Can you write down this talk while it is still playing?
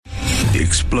The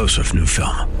explosive new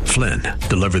film, Flynn,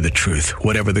 deliver the truth,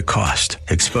 whatever the cost.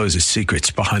 Exposes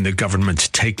secrets behind the government's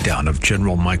takedown of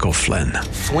General Michael Flynn.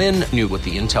 Flynn knew what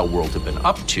the intel world had been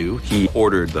up to. He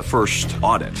ordered the first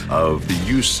audit of the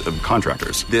use of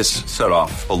contractors. This set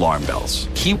off alarm bells.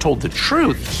 He told the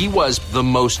truth. He was the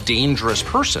most dangerous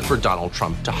person for Donald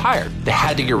Trump to hire. They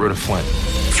had to get rid of Flynn.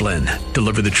 Flynn,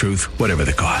 deliver the truth, whatever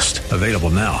the cost. Available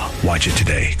now. Watch it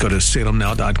today. Go to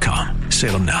salemnow.com.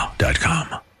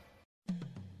 salemnow.com.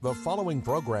 The following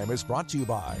program is brought to you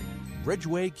by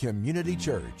Bridgeway Community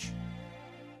Church.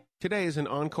 Today is an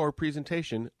encore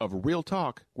presentation of Real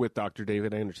Talk with Dr.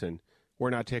 David Anderson. We're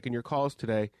not taking your calls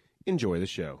today. Enjoy the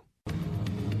show.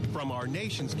 From our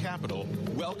nation's capital,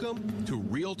 welcome to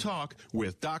Real Talk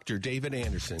with Dr. David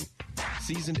Anderson.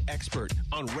 Seasoned expert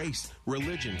on race,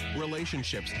 religion,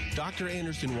 relationships, Dr.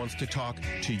 Anderson wants to talk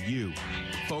to you.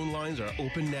 Phone lines are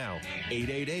open now,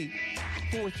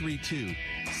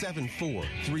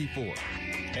 888-432-7434.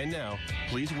 And now,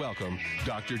 please welcome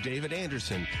Dr. David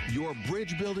Anderson, your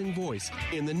bridge-building voice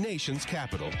in the nation's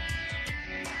capital.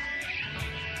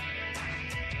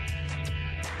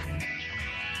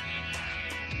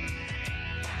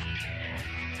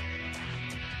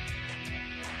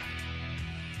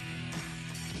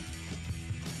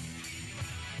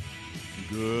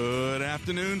 Good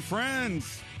afternoon,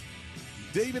 friends.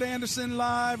 David Anderson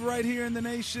live right here in the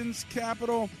nation's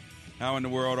capital. How in the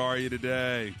world are you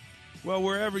today? Well,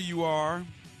 wherever you are,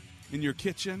 in your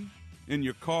kitchen, in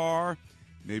your car,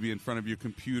 maybe in front of your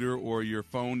computer or your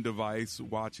phone device,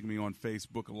 watching me on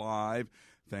Facebook Live,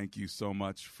 thank you so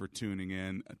much for tuning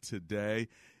in today.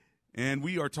 And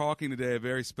we are talking today a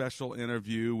very special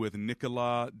interview with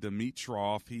Nikola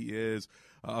Dimitrov. He is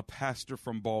a pastor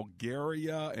from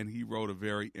Bulgaria, and he wrote a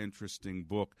very interesting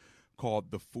book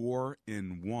called The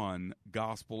 4-in-1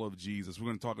 Gospel of Jesus. We're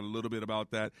going to talk a little bit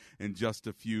about that in just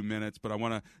a few minutes, but I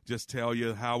want to just tell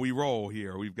you how we roll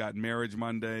here. We've got Marriage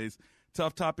Mondays,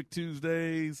 Tough Topic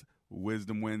Tuesdays,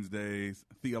 Wisdom Wednesdays,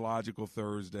 Theological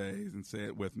Thursdays, and say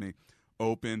it with me,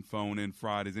 Open Phone In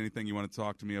Fridays. Anything you want to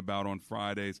talk to me about on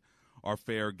Fridays are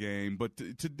fair game. But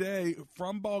today,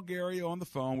 from Bulgaria on the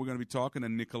phone, we're going to be talking to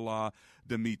Nikola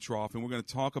Dimitrov, and we're going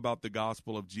to talk about the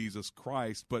gospel of Jesus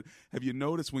Christ. But have you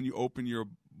noticed when you open your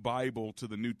Bible to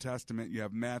the New Testament, you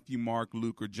have Matthew, Mark,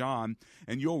 Luke, or John,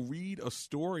 and you'll read a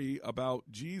story about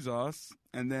Jesus,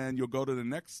 and then you'll go to the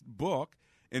next book,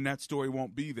 and that story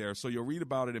won't be there. So you'll read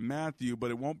about it in Matthew,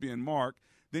 but it won't be in Mark.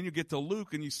 Then you get to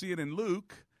Luke, and you see it in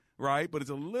Luke, right? But it's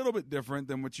a little bit different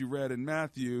than what you read in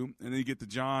Matthew, and then you get to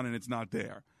John, and it's not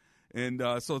there. And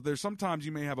so there's sometimes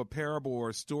you may have a parable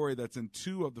or a story that's in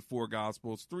 2 of the 4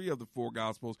 Gospels, 3 of the 4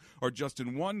 Gospels, or just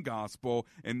in 1 Gospel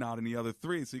and not in the other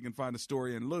 3. So you can find a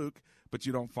story in Luke, but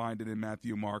you don't find it in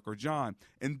Matthew, Mark, or John.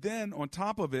 And then on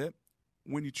top of it,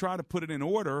 when you try to put it in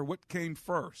order, what came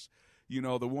first? You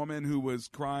know, the woman who was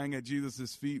crying at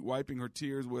Jesus' feet, wiping her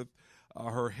tears with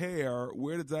her hair,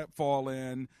 where did that fall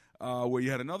in? Where you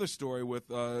had another story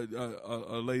with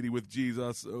a lady with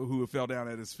Jesus who fell down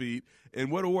at his feet. And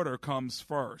what order comes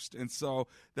first? And so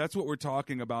that's what we're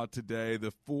talking about today,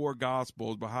 the 4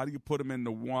 Gospels. But how do you put them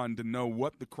into one to know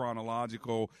what the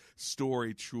chronological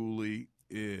story truly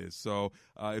is? So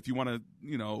if you want to,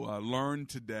 learn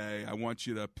today, I want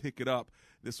you to pick it up.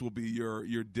 This will be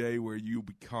your day where you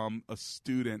become a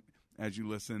student as you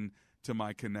listen to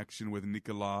my connection with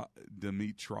Nikola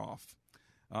Dimitrov.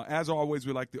 As always,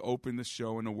 we like to open the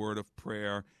show in a word of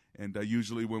prayer, and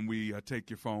usually when we take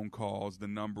your phone calls, the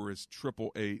number is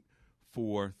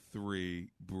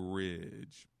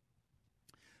 888-43-BRIDGE.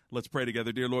 Let's pray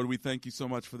together. Dear Lord, we thank you so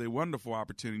much for the wonderful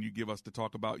opportunity you give us to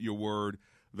talk about your word,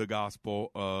 the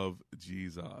gospel of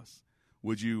Jesus.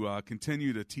 Would you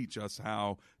continue to teach us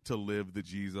how to live the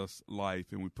Jesus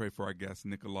life? And we pray for our guest,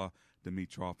 Nikola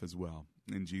Dimitrov, as well.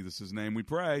 In Jesus' name we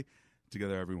pray.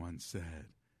 Together everyone said,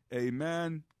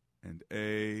 amen and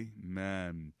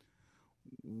amen.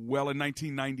 Well, in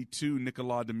 1992,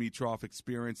 Nikola Dimitrov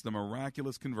experienced a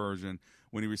miraculous conversion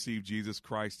when he received Jesus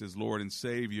Christ as Lord and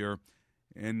Savior.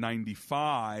 In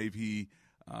 95, he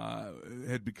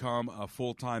had become a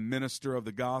full-time minister of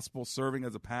the gospel, serving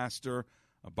as a pastor,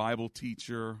 a Bible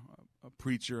teacher, a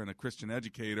preacher, and a Christian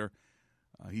educator.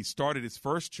 He started his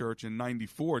first church in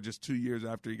 94, just 2 years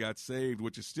after he got saved,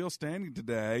 which is still standing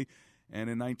today. And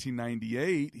in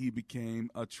 1998, he became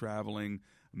a traveling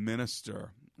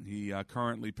minister. He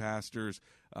currently pastors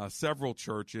several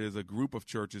churches, a group of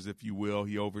churches, if you will.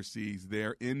 He oversees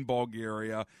there in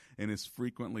Bulgaria and is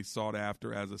frequently sought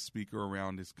after as a speaker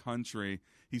around his country.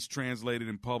 He's translated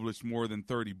and published more than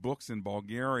 30 books in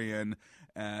Bulgarian,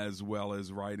 as well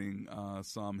as writing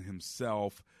some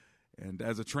himself. And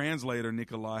as a translator,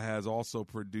 Nikolai has also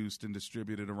produced and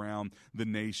distributed around the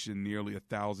nation nearly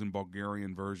 1,000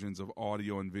 Bulgarian versions of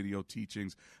audio and video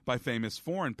teachings by famous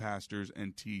foreign pastors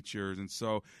and teachers. And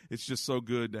so it's just so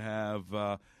good to have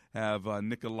Pastor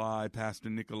Nikolai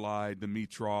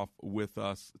Dimitrov with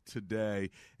us today.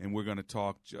 And we're going to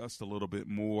talk just a little bit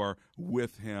more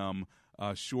with him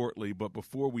shortly. But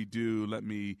before we do, let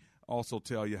me also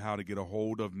tell you how to get a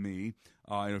hold of me.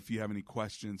 And if you have any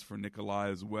questions for Nikolai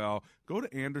as well, go to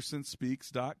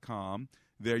andersonspeaks.com.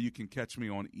 There you can catch me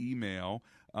on email,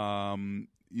 and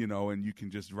you can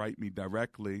just write me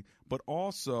directly. But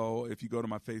also, if you go to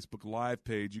my Facebook Live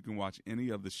page, you can watch any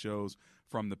of the shows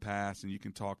from the past, and you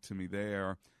can talk to me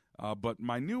there. But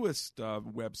my newest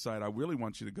website I really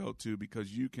want you to go to,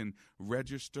 because you can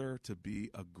register to be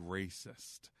a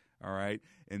gracist. All right,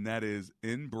 and that is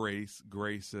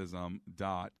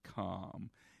embracegracism.com.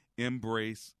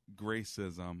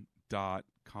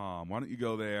 Embracegracism.com. Why don't you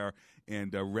go there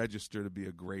and register to be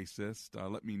a gracist?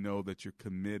 Let me know that you're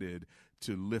committed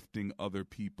to lifting other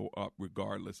people up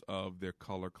regardless of their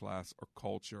color, class, or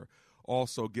culture.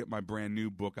 Also, get my brand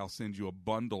new book. I'll send you a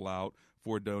bundle out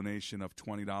for a donation of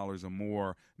 $20 or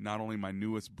more. Not only my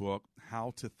newest book,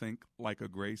 How to Think Like a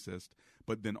Gracist,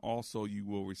 but then also you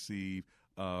will receive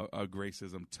a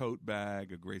Gracism tote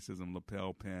bag, a Gracism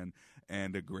lapel pin,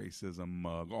 and a Gracism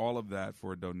mug. All of that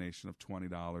for a donation of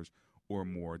 $20 or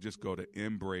more. Just go to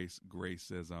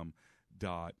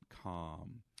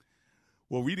embracegracism.com.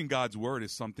 Well, reading God's Word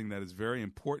is something that is very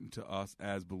important to us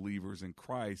as believers in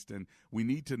Christ, and we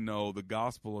need to know the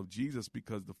gospel of Jesus,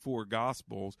 because the four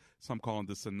gospels, some call them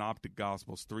the synoptic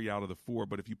gospels, 3 out of the 4,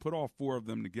 but if you put all 4 of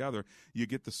them together, you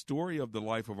get the story of the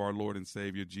life of our Lord and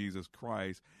Savior Jesus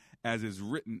Christ as is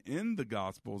written in the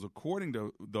gospels according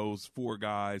to those 4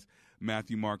 guys,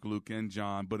 Matthew, Mark, Luke, and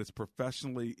John, but it's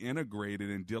professionally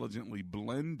integrated and diligently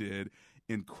blended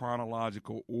in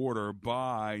chronological order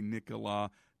by Nikolai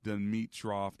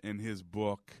Dimitrov in his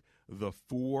book, The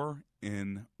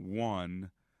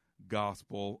 4-in-1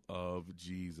 Gospel of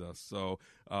Jesus. So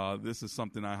this is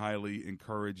something I highly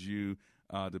encourage you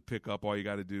to pick up. All you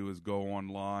got to do is go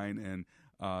online and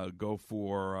go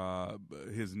for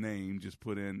his name. Just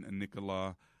put in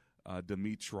Nikolai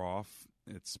Dimitrov.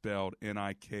 It's spelled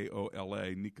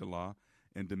Nikola, Nikolai,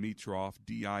 and Dimitrov,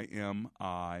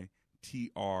 Dimitrov,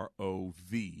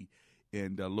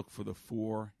 and look for the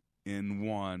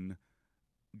 4-in-1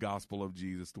 Gospel of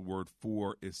Jesus. The word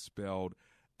 4 is spelled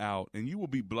out, and you will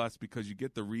be blessed because you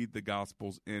get to read the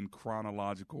Gospels in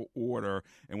chronological order.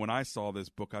 And when I saw this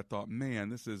book, I thought, man,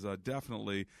 this is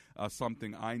definitely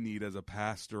something I need as a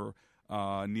pastor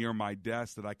near my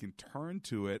desk, that I can turn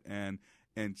to it and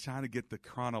try to get the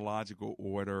chronological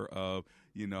order of,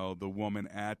 the woman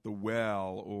at the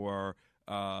well, or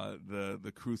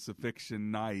the crucifixion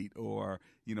night, or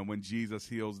when Jesus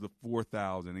heals the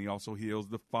 4,000, he also heals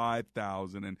the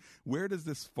 5,000, and where does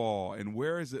this fall and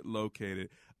where is it located?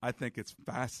 I think it's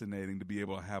fascinating to be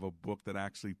able to have a book that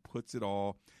actually puts it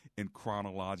all in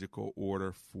chronological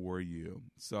order for you.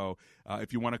 So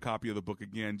if you want a copy of the book,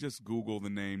 again, just Google the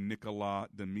name Nikolai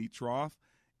Dimitrov,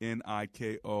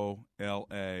 Nikola,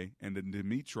 and the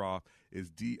Dimitrov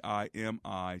is Dimitrov.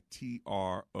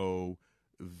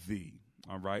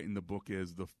 All right, and the book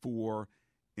is The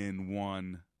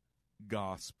 4-in-1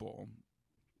 Gospel.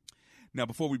 Now,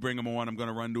 before we bring him on, I'm going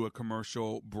to run to a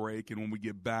commercial break, and when we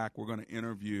get back, we're going to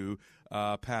interview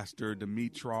Pastor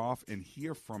Dimitrov and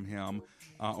hear from him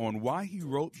on why he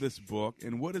wrote this book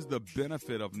and what is the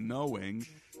benefit of knowing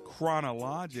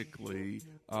chronologically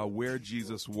where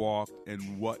Jesus walked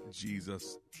and what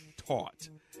Jesus taught.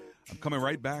 I'm coming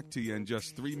right back to you in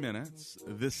just 3 minutes.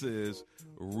 This is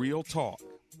Real Talk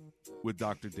with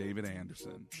Dr. David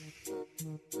Anderson.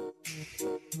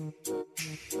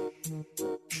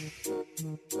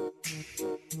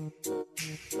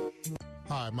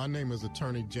 Hi, my name is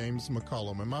Attorney James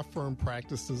McCullum, and my firm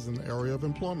practices in the area of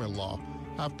employment law.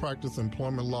 I've practiced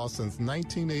employment law since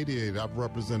 1988. I've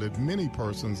represented many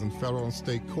persons in federal and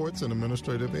state courts and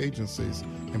administrative agencies.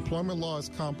 Employment law is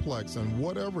complex, and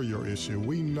whatever your issue,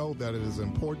 we know that it is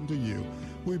important to you.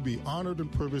 We'd be honored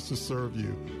and privileged to serve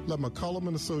you. Let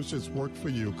McCullum & Associates work for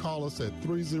you. Call us at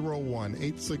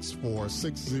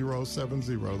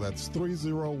 301-864-6070. That's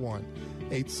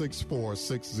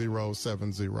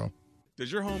 301-864-6070. Does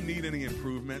your home need any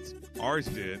improvements? Ours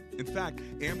did. In fact,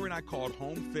 Amber and I called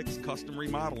Home Fix Custom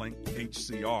Remodeling,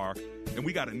 HCR, and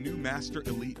we got a new Master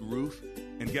Elite roof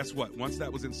And guess what? Once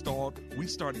that was installed, we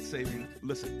started saving,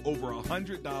 over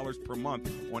 $100 per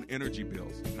month on energy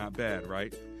bills. Not bad,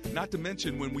 right? Not to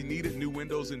mention when we needed new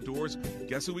windows and doors,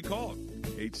 guess who we called?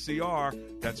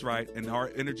 HCR. That's right. And our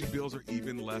energy bills are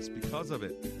even less because of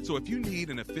it. So if you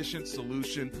need an efficient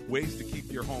solution, ways to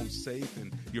keep your home safe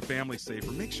and your family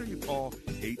safer, make sure you call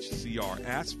HCR.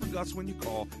 Ask for Gus when you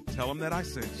call. Tell him that I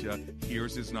sent you.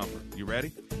 Here's his number. You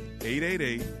ready?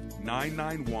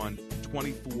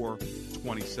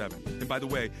 888-991-2427. And by the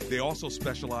way, they also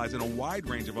specialize in a wide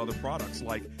range of other products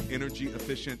like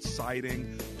energy-efficient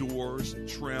siding, doors,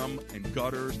 trim, and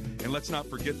gutters. And let's not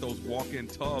forget those walk-in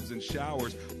tubs and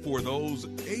showers for those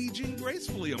aging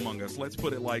gracefully among us. Let's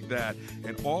put it like that.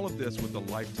 And all of this with a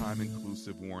lifetime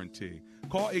inclusive warranty.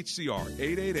 Call HCR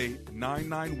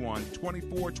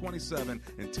 888-991-2427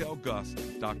 and tell Gus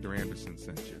Dr. Anderson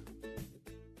sent you.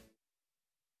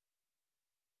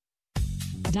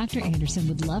 Dr. Anderson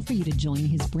would love for you to join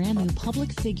his brand new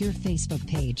Public Figure Facebook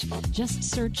page. Just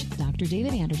search Dr.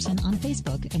 David Anderson on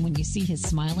Facebook, and when you see his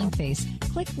smiling face,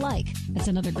 click like. That's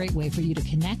another great way for you to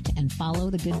connect and follow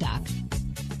the good doc.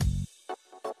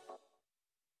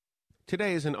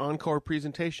 Today is an encore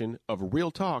presentation of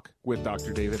Real Talk with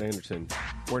Dr. David Anderson.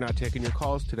 We're not taking your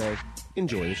calls today.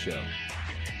 Enjoy the show.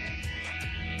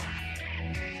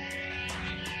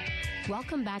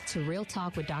 Welcome back to Real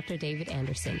Talk with Dr. David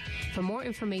Anderson. For more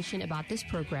information about this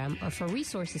program or for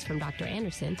resources from Dr.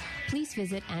 Anderson, please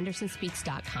visit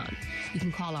andersonspeaks.com. You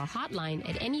can call our hotline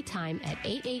at any time at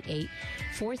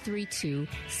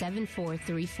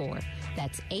 888-432-7434.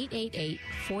 That's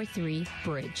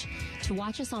 888-43-BRIDGE. To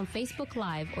watch us on Facebook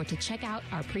Live or to check out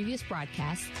our previous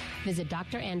broadcasts, visit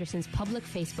Dr. Anderson's public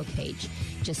Facebook page.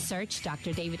 Just search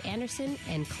Dr. David Anderson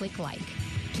and click like.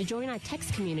 To join our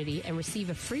text community and receive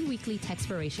a free weekly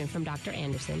textpiration from Dr.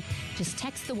 Anderson, just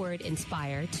text the word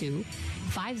INSPIRE to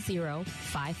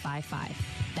 50555.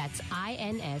 That's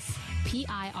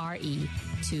INSPIRE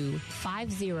to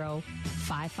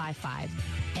 50555.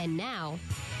 And now,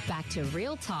 back to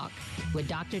Real Talk with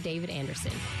Dr. David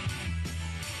Anderson.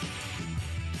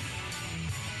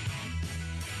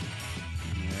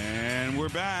 And we're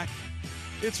back.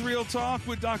 It's Real Talk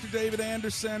with Dr. David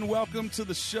Anderson. Welcome to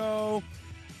the show.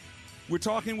 We're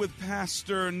talking with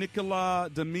Pastor Nikola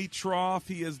Dimitrov.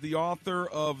 He is the author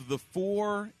of The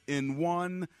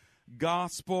 4-in-1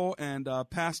 Gospel. And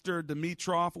Pastor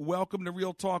Dimitrov, welcome to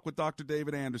Real Talk with Dr.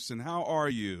 David Anderson. How are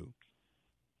you?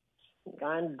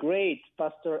 I'm great,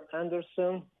 Pastor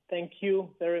Anderson. Thank you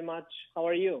very much. How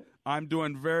are you? I'm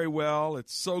doing very well.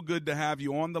 It's so good to have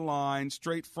you on the line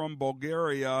straight from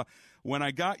Bulgaria. When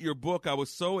I got your book, I was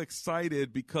so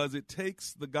excited because it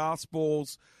takes the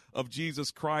Gospels of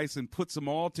Jesus Christ and puts them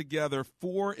all together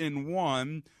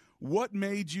 4-in-1. What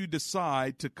made you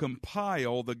decide to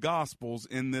compile the Gospels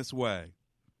in this way?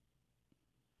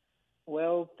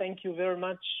 Well, thank you very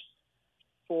much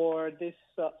for this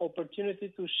opportunity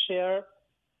to share.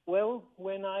 Well,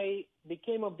 when I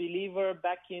became a believer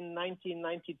back in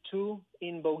 1992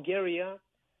 in Bulgaria,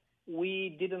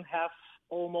 we didn't have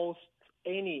almost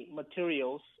any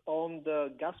materials on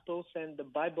the Gospels and the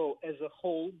Bible as a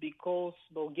whole because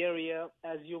Bulgaria,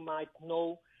 as you might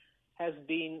know, has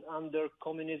been under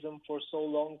communism for so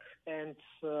long and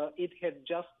it had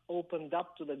just opened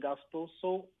up to the Gospels.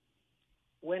 So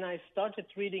when I started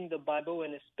reading the Bible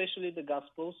and especially the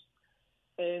Gospels,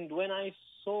 and when I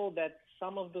saw that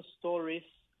some of the stories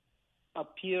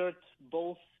appeared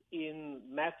both in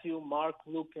Matthew, Mark,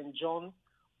 Luke, and John,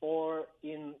 or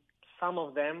in some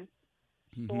of them,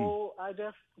 so I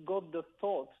just got the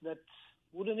thought that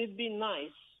wouldn't it be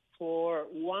nice for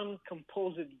one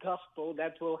composite gospel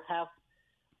that will have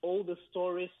all the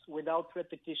stories without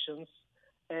repetitions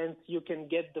and you can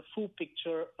get the full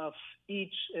picture of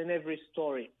each and every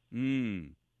story.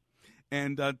 And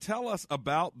tell us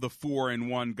about the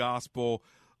 4-in-1 Gospel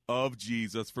of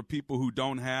Jesus for people who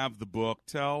don't have the book.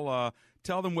 Tell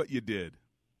them what you did.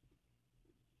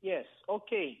 Yes,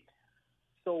 okay.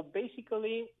 So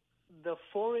basically, the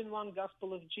 4-in-1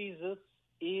 Gospel of Jesus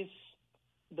is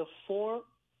the 4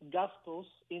 Gospels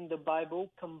in the Bible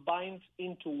combined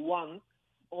into one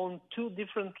on 2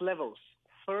 different levels.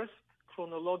 First,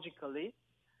 chronologically.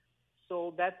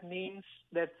 So that means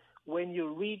that when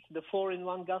you read the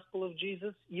 4-in-1 Gospel of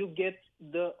Jesus, you get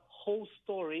the whole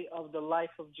story of the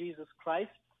life of Jesus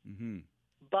Christ,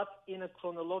 but in a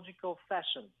chronological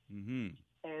fashion.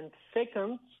 And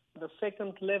second, the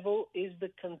second level is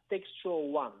the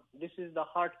contextual one. This is the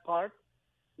hard part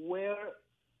where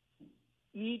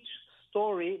each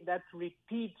story that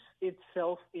repeats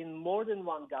itself in more than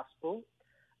one gospel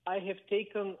I have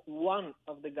taken one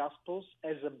of the Gospels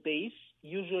as a base,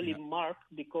 usually Mark,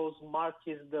 because Mark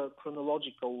is the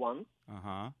chronological one.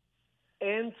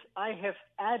 And I have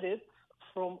added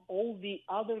from all the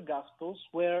other Gospels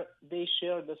where they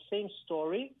share the same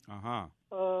story,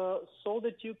 so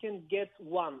that you can get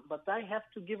one. But I have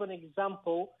to give an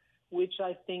example which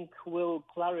I think will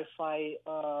clarify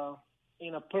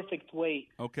in a perfect way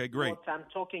what I'm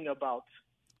talking about.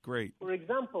 Great. For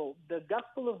example, the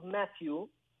Gospel of Matthew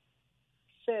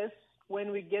says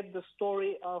when we get the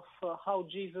story of how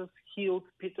Jesus healed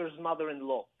Peter's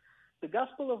mother-in-law. The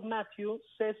Gospel of Matthew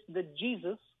says that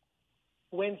Jesus,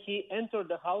 when he entered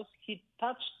the house, he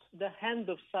touched the hand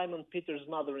of Simon Peter's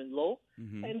mother-in-law,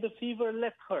 and the fever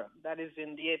left her. That is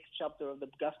in the 8th chapter of the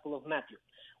Gospel of Matthew.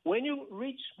 When you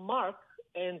reach Mark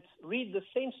and read the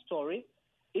same story,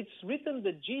 it's written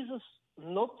that Jesus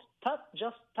not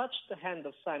just touched the hand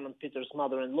of Simon Peter's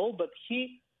mother-in-law, but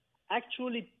he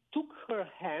actually took her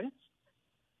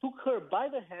by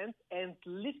the hand and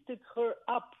lifted her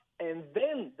up, and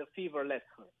then the fever left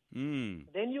her.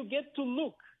 Then you get to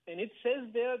Luke, and it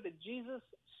says there that Jesus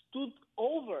stood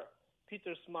over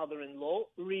Peter's mother-in-law,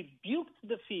 rebuked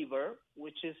the fever,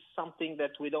 which is something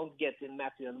that we don't get in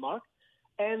Matthew and Mark,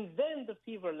 and then the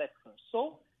fever left her.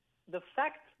 So the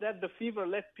fact that the fever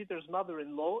left Peter's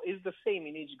mother-in-law is the same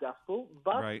in each gospel,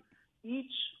 but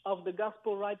each of the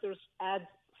gospel writers adds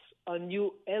a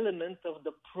new element of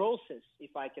the process,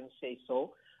 if I can say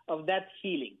so, of that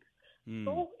healing.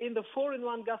 So in the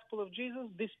 4-in-1 Gospel of Jesus,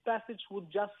 this passage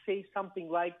would just say something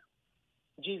like,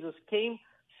 Jesus came,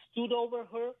 stood over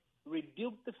her,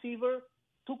 rebuked the fever,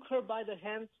 took her by the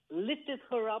hand, lifted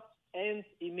her up, and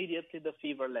immediately the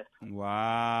fever left her.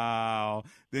 Wow.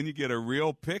 Then you get a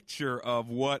real picture of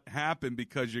what happened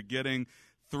because you're getting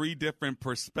 3 different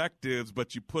perspectives,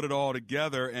 but you put it all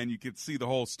together and you can see the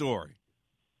whole story.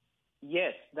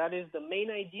 Yes, that is the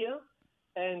main idea.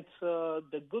 And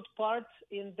the good part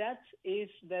in that is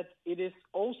that it is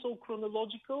also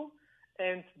chronological.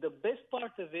 And the best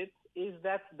part of it is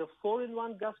that the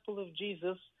 4-in-1 Gospel of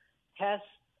Jesus has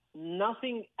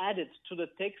nothing added to the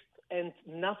text and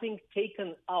nothing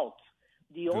taken out.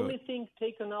 The only thing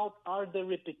taken out are the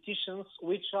repetitions,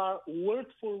 which are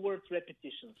word-for-word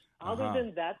repetitions. Other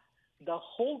than that, the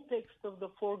whole text of the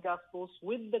 4 Gospels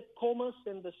with the commas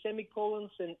and the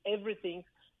semicolons and everything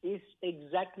is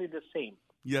exactly the same.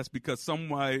 Yes, because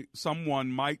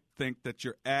someone might think that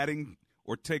you're adding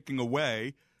or taking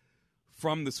away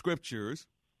from the scriptures,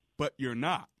 but you're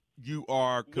not. You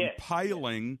are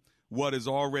compiling what is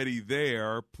already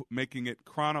there, making it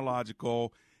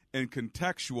chronological and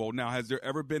contextual. Now, has there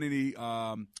ever been any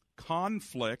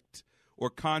conflict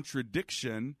or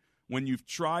contradiction when you've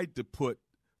tried to put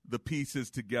the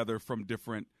pieces together from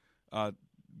different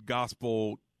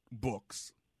gospel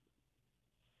books?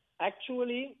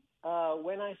 Actually,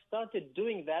 when I started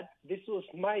doing that, this was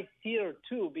my fear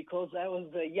too, because I was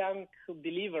a young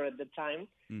believer at the time.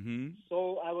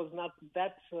 So I was not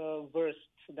that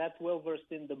well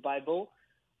versed in the Bible.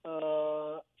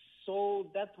 So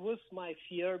that was my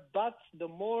fear. But the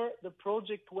more the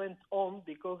project went on,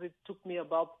 because it took me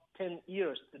about 10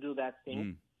 years to do that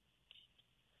thing.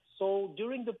 So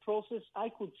during the process, I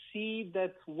could see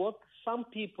that what some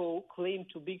people claim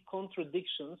to be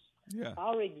contradictions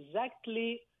are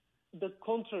exactly the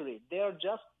contrary. They are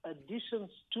just additions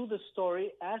to the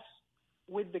story, as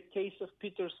with the case of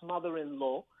Peter's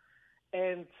mother-in-law.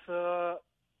 And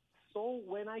so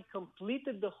when I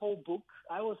completed the whole book,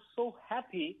 I was so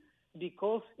happy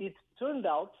because it turned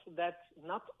out that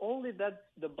not only that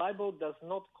the Bible does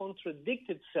not contradict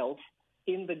itself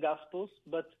in the Gospels,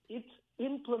 but it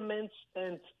implements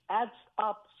and adds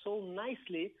up so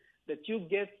nicely that you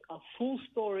get a full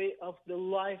story of the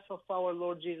life of our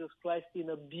Lord Jesus Christ in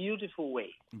a beautiful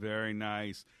way. Very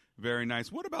nice. Very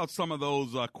nice. What about some of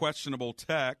those questionable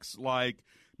texts, like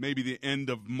maybe the end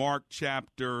of Mark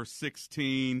chapter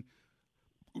 16,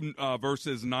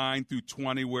 verses 9 through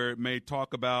 20, where it may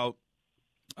talk about,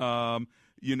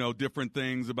 different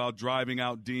things about driving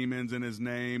out demons in his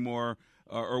name or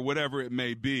whatever it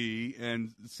may be.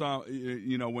 And some,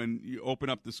 when you open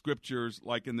up the scriptures,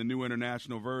 like in the New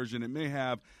International Version, it may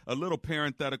have a little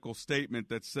parenthetical statement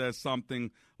that says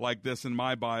something like this in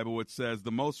my Bible. It says,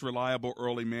 the most reliable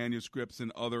early manuscripts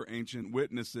and other ancient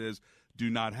witnesses do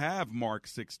not have Mark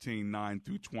 16, 9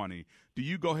 through 20. Do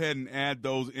you go ahead and add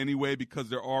those anyway because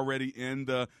they're already in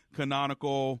the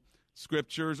canonical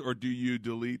scriptures, or do you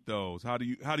delete those? How do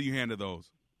you handle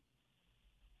those?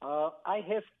 I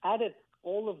have added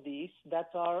all of these that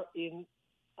are in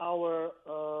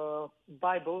our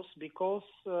Bibles because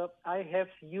I have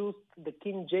used the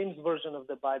King James Version of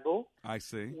the Bible. I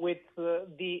see. With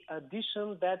the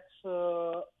addition that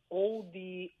all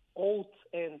the old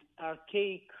and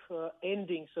archaic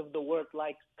endings of the word,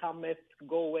 like cometh,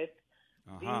 goeth,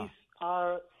 these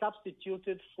are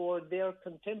substituted for their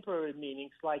contemporary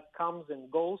meanings, like comes and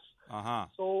goes.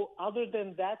 So other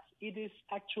than that, it is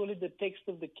actually the text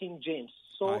of the King James.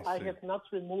 So I have not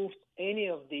removed any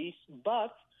of these,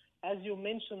 but as you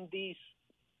mentioned these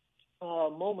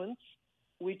moments,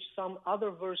 which some other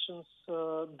versions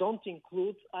don't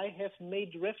include, I have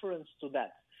made reference to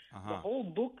that. The whole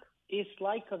book is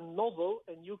like a novel,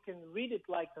 and you can read it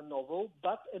like a novel,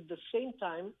 but at the same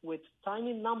time, with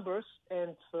tiny numbers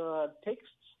and texts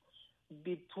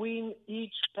between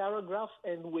each paragraph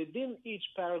and within each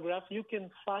paragraph, you can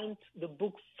find the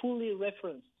book fully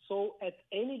referenced. So at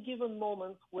any given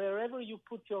moment, wherever you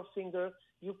put your finger,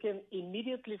 you can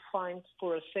immediately find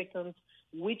for a second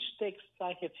which text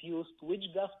I have used, which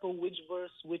gospel, which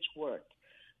verse, which word.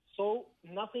 So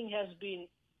nothing has been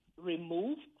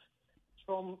removed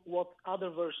from what other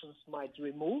versions might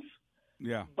remove.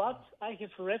 Yeah. But I have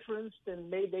referenced and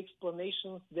made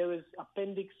explanations. There is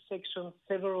appendix sections,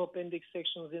 several appendix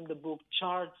sections in the book,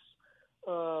 charts,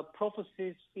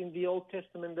 prophecies in the Old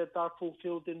Testament that are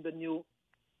fulfilled in the New,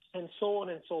 and so on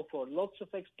and so forth. Lots of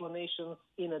explanations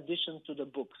in addition to the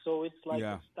book. So it's like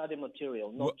a study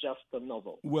material, not just a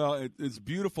novel. Well, it's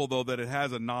beautiful, though, that it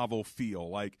has a novel feel.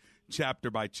 Like chapter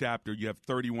by chapter, you have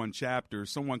 31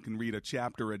 chapters. Someone can read a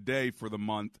chapter a day for the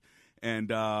month and,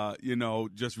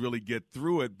 just really get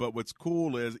through it. But what's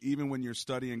cool is even when you're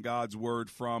studying God's word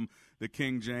from the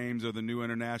King James or the New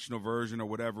International Version or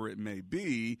whatever it may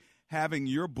be, having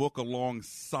your book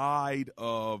alongside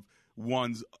of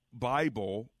one's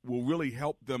Bible will really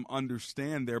help them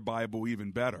understand their Bible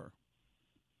even better.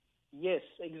 Yes,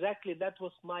 exactly. That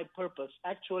was my purpose.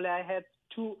 Actually, I had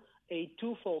a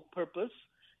twofold purpose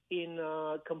in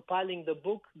compiling the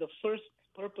book. The first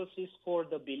purpose is for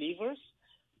the believers,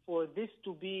 for this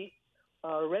to be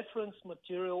reference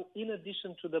material in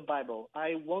addition to the Bible.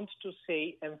 I want to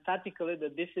say emphatically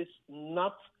that this is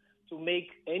not to make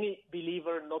any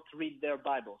believer not read their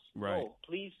Bibles. Right. No,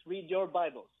 please read your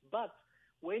Bibles. But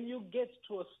when you get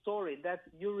to a story that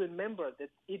you remember that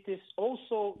it is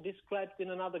also described in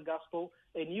another gospel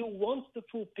and you want the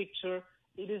full picture,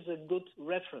 it is a good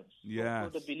reference. Yes. So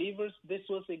for the believers, this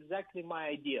was exactly my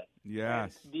idea.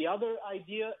 Yes. And the other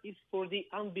idea is for the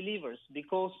unbelievers,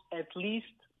 because at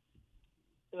least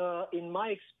in my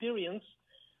experience,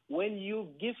 when you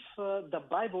give the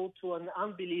Bible to an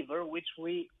unbeliever, which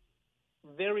we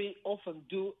very often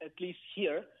do, at least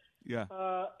here,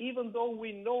 even though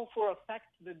we know for a fact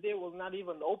that they will not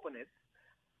even open it,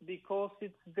 because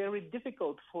it's very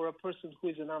difficult for a person who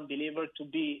is an unbeliever to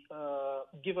be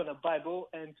given a Bible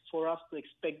and for us to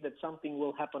expect that something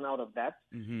will happen out of that.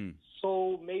 Mm-hmm.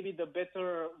 So maybe the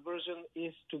better version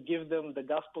is to give them the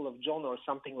Gospel of John or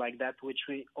something like that, which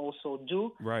we also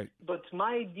do. Right. But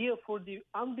my idea for the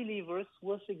unbelievers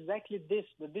was exactly this,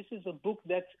 that this is a book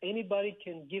that anybody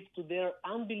can give to their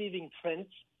unbelieving friends.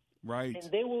 Right.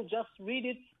 And they will just read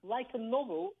it like a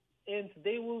novel, and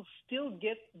they will still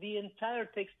get the entire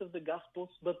text of the Gospels,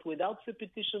 but without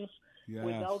repetitions,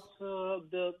 without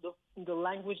the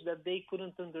language that they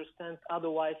couldn't understand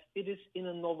otherwise. It is in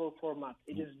a novel format.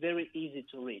 It is very easy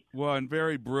to read. Well, and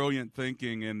very brilliant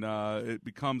thinking, and it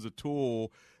becomes a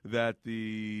tool that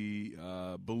the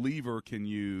believer can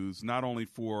use not only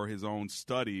for his own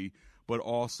study, but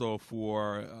also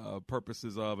for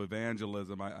purposes of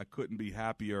evangelism. I couldn't be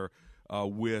happier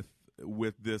with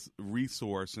this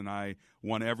resource, and I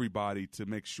want everybody to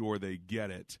make sure they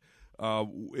get it.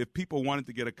 If people wanted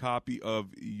to get a copy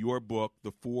of your book,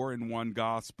 The 4-in-1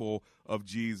 Gospel of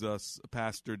Jesus,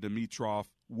 Pastor Dimitrov,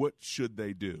 what should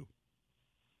they do?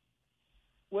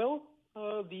 Well,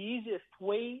 the easiest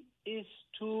way is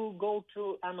to go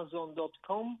to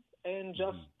Amazon.com and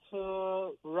just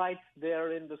write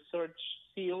there in the search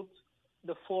field,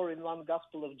 The 4-in-1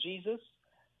 Gospel of Jesus.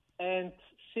 And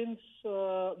since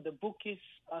the book is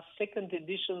a second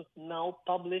edition now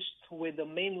published with a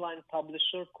mainline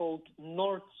publisher called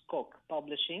Nordskog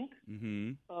Publishing,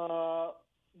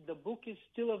 the book is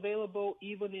still available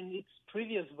even in its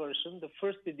previous version, the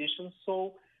first edition.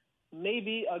 So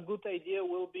maybe a good idea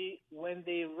will be when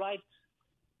they write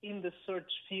in the search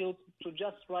field to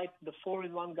just write The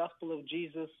 4-in-1 Gospel of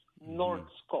Jesus,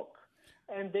 Nordskog.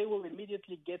 And they will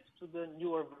immediately get to the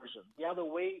newer version. The other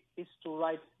way is to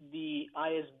write the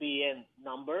ISBN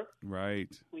number, right,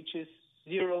 which is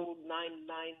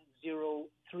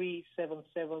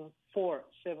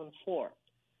 09903777474.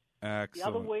 Excellent. The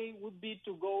other way would be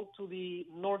to go to the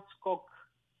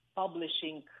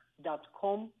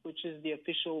northcockpublishing.com, which is the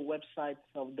official website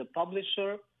of the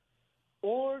publisher,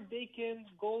 or they can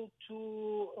go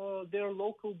to their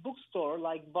local bookstore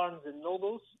like Barnes &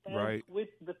 Nobles, and with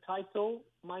the title,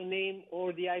 my name,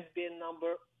 or the ISBN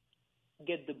number,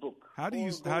 get the book. How do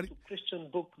you to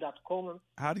christianbook.com?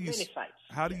 How do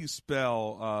you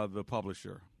spell the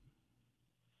publisher?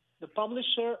 The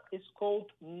publisher is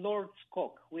called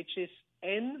Nordscock, which is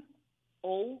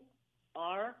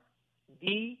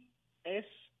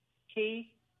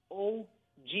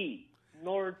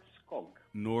Nordscock.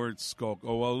 Nordscock.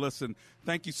 Oh, well, listen,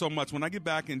 thank you so much. When I get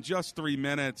back in just 3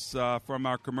 minutes from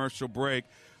our commercial break,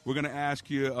 we're going to ask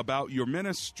you about your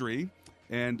ministry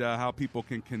and how people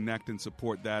can connect and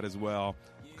support that as well.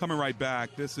 Coming right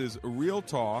back, this is Real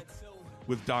Talk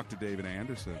with Dr. David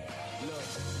Anderson. Look,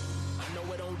 I know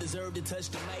I don't deserve to touch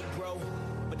the mic, bro,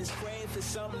 but it's praying for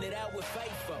something that I would fight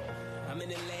for. I'm in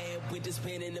the lab with this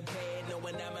pen in the pad,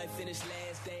 knowing I might finish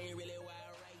last. They ain't really why I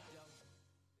write, though.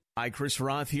 Hi, Chris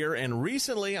Roth here, and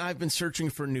recently I've been searching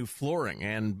for new flooring,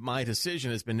 and my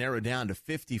decision has been narrowed down to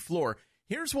 50 Floor.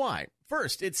 Here's why.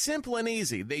 First, it's simple and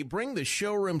easy. They bring the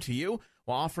showroom to you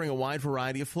while offering a wide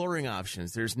variety of flooring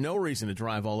options. There's no reason to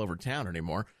drive all over town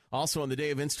anymore. Also, on the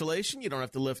day of installation, you don't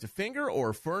have to lift a finger,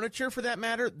 or furniture for that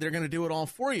matter. They're going to do it all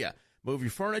for you. Move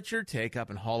your furniture, take up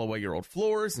and haul away your old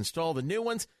floors, install the new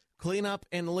ones, clean up,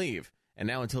 and leave. And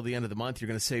now until the end of the month, you're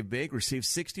going to save big. Receive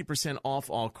 60% off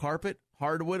all carpet,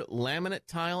 hardwood, laminate,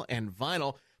 tile, and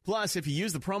vinyl. Plus, if you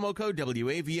use the promo code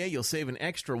WAVA, you'll save an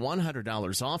extra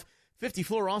 $100 off. 50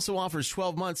 Floor also offers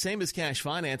 12 months, same as cash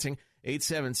financing.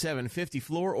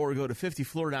 877-50-FLOOR, or go to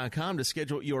 50floor.com to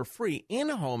schedule your free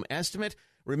in-home estimate.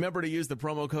 Remember to use the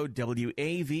promo code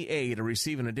WAVA to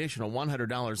receive an additional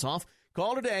 $100 off.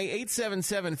 Call today,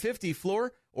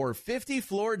 877-50-FLOOR or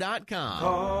 50floor.com.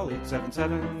 Call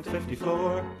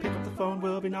 877-50-FLOOR. Pick up the phone,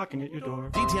 we'll be knocking at your door.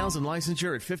 Details and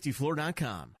licensure at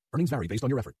 50floor.com. Earnings vary based on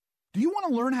your effort. Do you want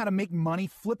to learn how to make money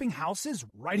flipping houses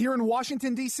right here in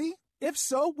Washington, D.C.? If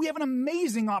so, we have an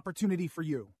amazing opportunity for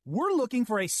you. We're looking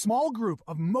for a small group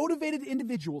of motivated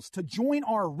individuals to join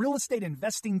our real estate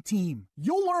investing team.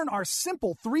 You'll learn our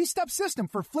simple 3-step system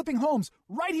for flipping homes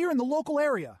right here in the local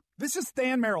area. This is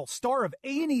Than Merrill, star of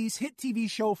A&E's hit TV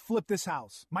show Flip This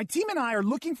House. My team and I are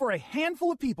looking for a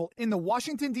handful of people in the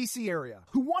Washington, D.C. area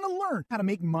who want to learn how to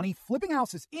make money flipping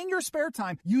houses in your spare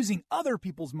time using other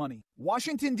people's money.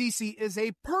 Washington, D.C. is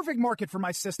a perfect market for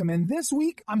my system, and this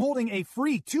week I'm holding a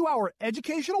free 2-hour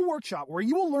educational workshop where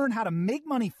you will learn how to make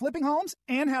money flipping homes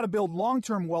and how to build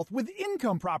long-term wealth with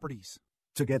income properties.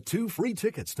 To get 2 free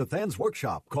tickets to Than's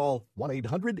workshop, call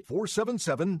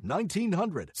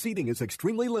 1-800-477-1900. Seating is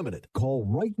extremely limited. Call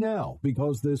right now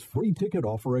because this free ticket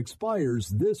offer expires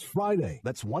this Friday.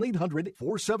 That's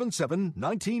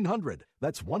 1-800-477-1900.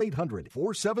 That's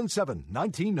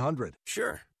 1-800-477-1900.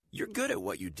 Sure, you're good at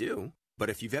what you do, but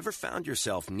if you've ever found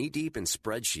yourself knee-deep in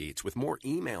spreadsheets with more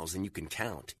emails than you can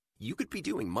count, you could be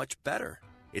doing much better.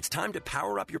 It's time to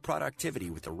power up your productivity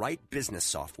with the right business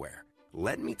software.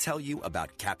 Let me tell you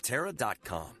about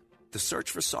Capterra.com. The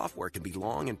search for software can be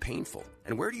long and painful,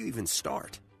 and where do you even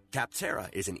start? Capterra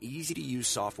is an easy-to-use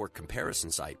software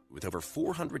comparison site with over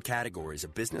 400 categories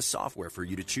of business software for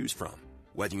you to choose from.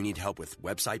 Whether you need help with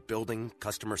website building,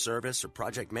 customer service, or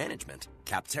project management,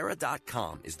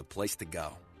 Capterra.com is the place to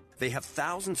go. They have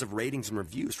thousands of ratings and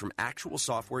reviews from actual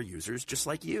software users just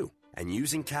like you, and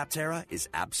using Capterra is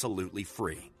absolutely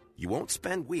free. You won't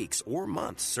spend weeks or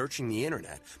months searching the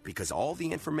internet because all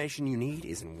the information you need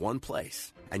is in one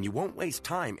place. And you won't waste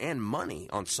time and money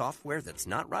on software that's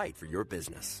not right for your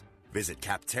business. Visit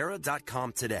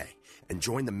Capterra.com today and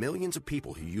join the millions of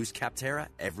people who use Capterra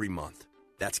every month.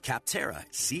 That's Capterra,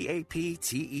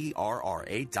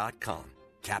 Capterra.com.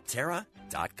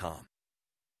 Capterra.com.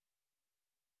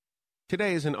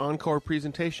 Today is an encore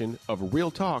presentation of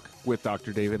Real Talk with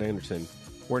Dr. David Anderson.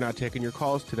 We're not taking your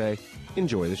calls today.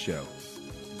 Enjoy the show.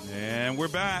 And we're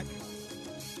back.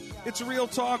 It's Real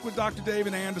Talk with Dr.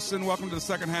 David Anderson. Welcome to the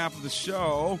second half of the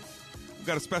show. We've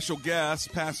got a special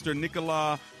guest, Pastor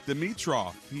Nikola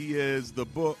Dimitrov. He is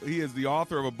the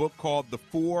author of a book called The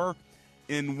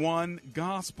 4-in-1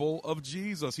 Gospel of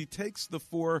Jesus. He takes the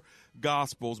 4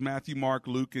 Gospels, Matthew, Mark,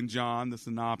 Luke, and John, the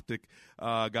synoptic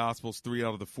Gospels, 3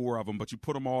 out of the 4 of them, but you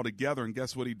put them all together, and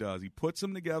guess what he does? He puts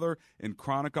them together in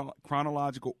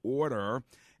chronological order,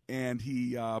 and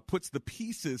he puts the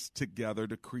pieces together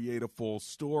to create a full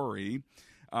story.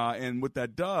 And what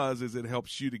that does is it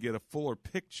helps you to get a fuller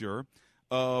picture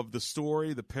of the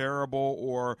story, the parable,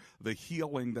 or the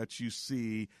healing that you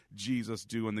see Jesus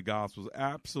do in the Gospels.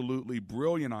 Absolutely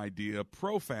brilliant idea,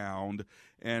 profound,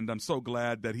 and I'm so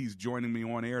glad that he's joining me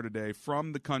on air today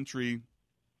from the country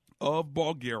of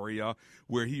Bulgaria,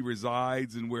 where he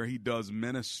resides and where he does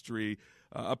ministry.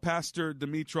 Pastor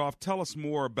Dimitrov, tell us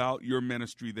more about your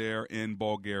ministry there in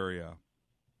Bulgaria.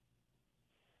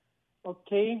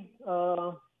 Okay.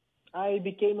 I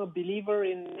became a believer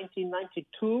in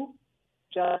 1992,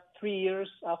 just 3 years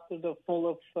after the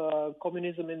fall of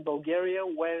communism in Bulgaria,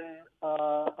 when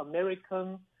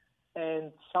American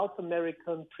and South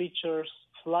American preachers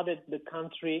flooded the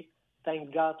country.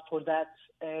 Thank God for that,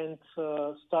 and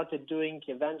started doing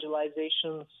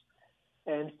evangelizations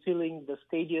and filling the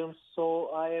stadiums. So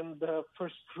I am the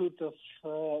first fruit of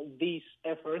these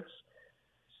efforts.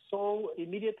 So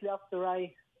immediately after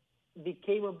I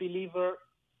became a believer,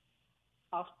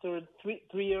 after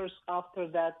three years after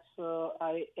that,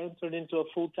 I entered into a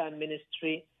full-time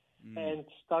ministry and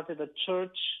started a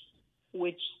church,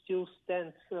 which still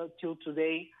stands till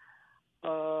today.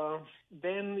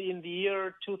 Then in the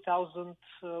year 2000,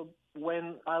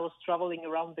 when I was traveling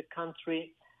around the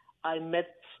country, I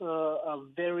met a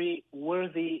very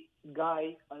worthy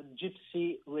guy, a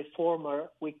gypsy reformer.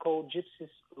 We call gypsies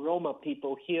Roma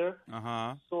people here.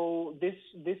 Uh-huh. So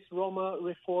this Roma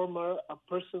reformer, a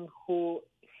person who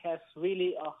has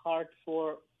really a heart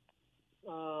for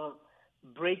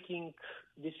breaking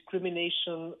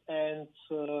discrimination and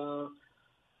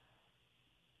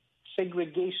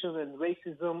segregation and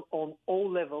racism on all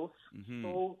levels. Mm-hmm.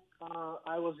 So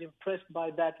I was impressed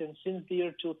by that, and since the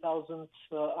year 2000,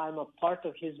 I'm a part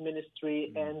of his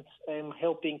ministry and am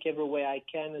helping every way I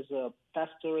can as a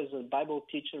pastor, as a Bible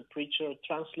teacher, preacher,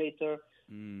 translator,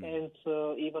 and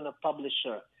even a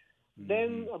publisher.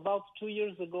 Then about 2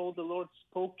 years ago, the Lord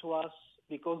spoke to us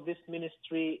because this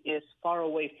ministry is far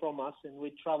away from us and we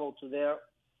travel to there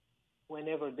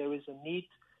whenever there is a need.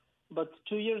 But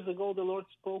 2 years ago, the Lord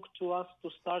spoke to us to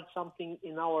start something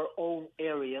in our own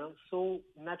area. So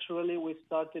naturally, we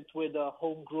started with a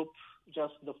home group,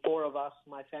 just the four of us,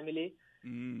 my family.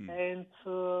 And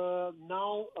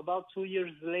now, about 2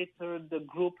 years later, the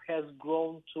group has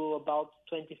grown to about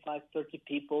 25, 30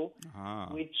 people,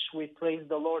 which we praise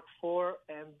the Lord for.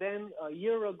 And then a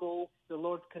year ago, the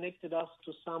Lord connected us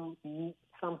to some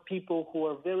people who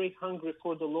are very hungry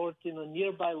for the Lord in a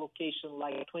nearby location,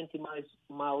 like 20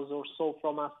 miles or so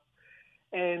from us.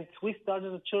 And we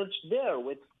started a church there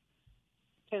with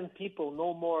 10 people,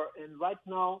 no more. And right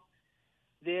now,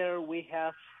 there we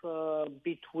have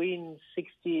between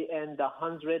 60 and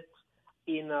 100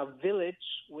 in a village,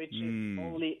 which is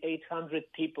only 800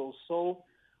 people. So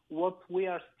what we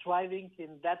are striving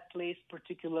in that place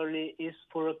particularly is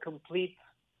for a complete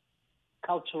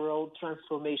cultural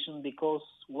transformation, because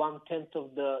 1/10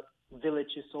 of the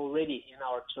village is already in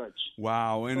our church.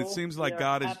 Wow. And so it seems like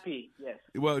God happy. Yes.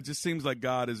 Well, it just seems like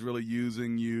God is really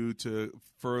using you to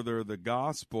further the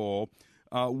gospel.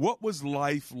 What was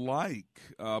life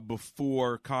like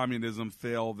before communism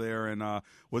fell there? And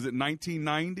was it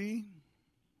 1990?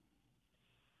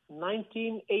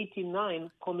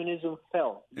 1989, communism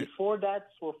fell. Before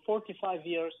that, for 45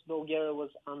 years, Bulgaria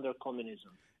was under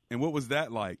communism. And what was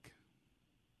that like?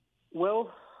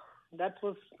 Well, that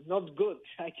was not good,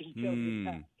 I can tell you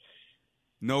that.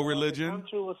 No religion? The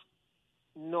country was,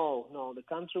 no. The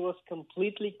country was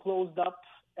completely closed up,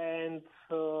 and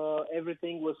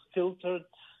everything was filtered.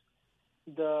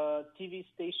 The TV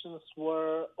stations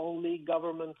were only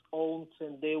government-owned,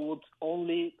 and they would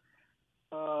only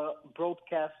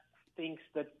broadcast things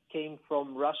that came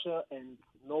from Russia and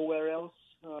nowhere else.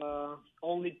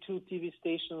 Only 2 TV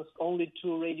stations, only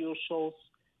 2 radio shows.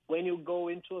 When you go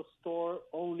into a store,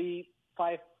 only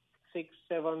 5, 6,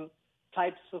 7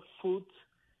 types of food.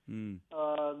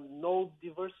 No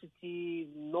diversity,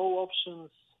 no options,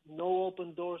 no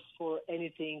open doors for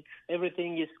anything.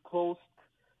 Everything is closed.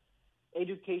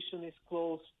 Education is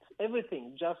closed.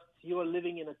 Everything. Just you are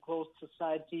living in a closed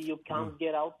society. You can't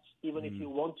get out even if you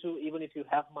want to. Even if you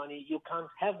have money, you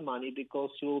can't have money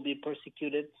because you will be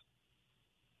persecuted.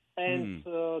 And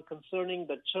concerning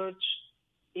the church,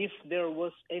 if there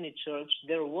was any church,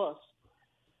 it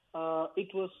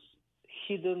was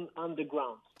hidden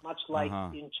underground, much like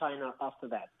in China after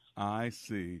that. I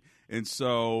see. And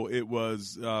so it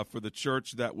was for the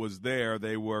church that was there,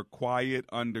 they were quiet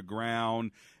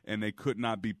underground and they could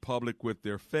not be public with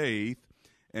their faith.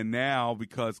 And now,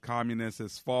 because communism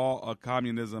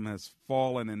has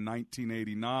fallen in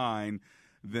 1989,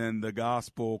 then the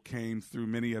gospel came through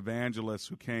many evangelists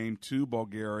who came to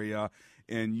Bulgaria,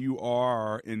 and you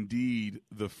are indeed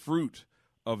the fruit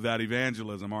of that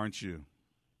evangelism, aren't you?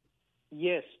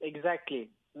 Yes, exactly.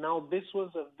 Now, this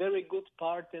was a very good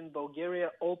part, and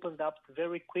Bulgaria opened up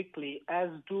very quickly, as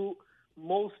do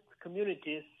most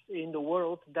communities in the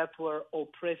world that were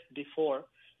oppressed before.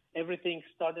 Everything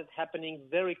started happening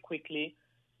very quickly,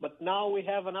 but now we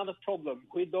have another problem.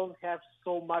 We don't have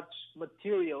so much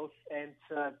materials, and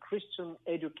Christian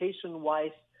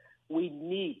education-wise, we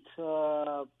need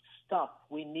stuff.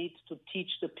 We need to teach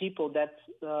the people that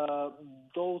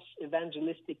those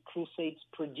evangelistic crusades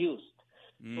produced.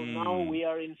 So now we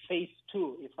are in phase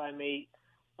 2, if I may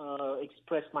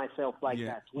express myself like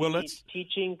that. We need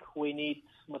teaching, we need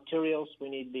materials, we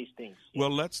need these things. Well,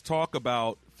 let's talk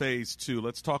about phase 2.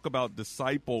 Let's talk about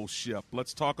discipleship.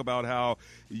 Let's talk about how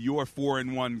your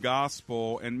 4-in-1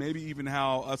 gospel, and maybe even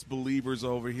how us believers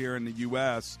over here in the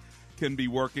U.S. can be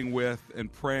working with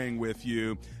and praying with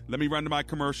you. Let me run to my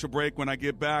commercial break. When I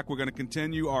get back, we're going to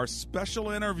continue our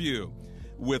special interview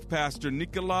with Pastor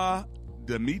Nikola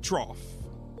Dimitrov.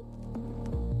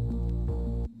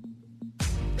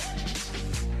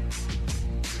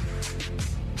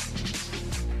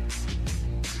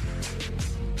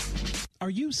 Are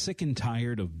you sick and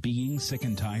tired of being sick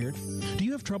and tired? Do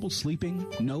you have trouble sleeping,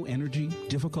 no energy,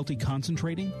 difficulty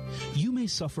concentrating? You may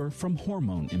suffer from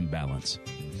hormone imbalance.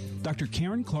 Dr.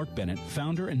 Karen Clark Bennett,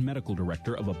 founder and medical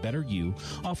director of A Better You,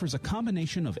 offers a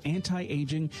combination of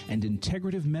anti-aging and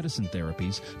integrative medicine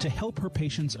therapies to help her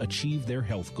patients achieve their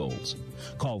health goals.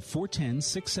 Call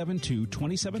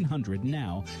 410-672-2700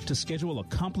 now to schedule a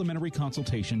complimentary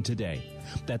consultation today.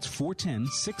 That's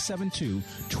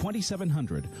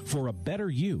 410-672-2700 for A Better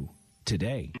You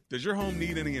today. Does your home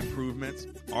need any improvements?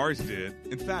 Ours did.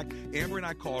 In fact, Amber and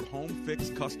I called Home Fix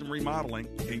Custom Remodeling,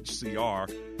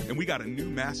 HCR, and we got a new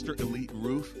Master Elite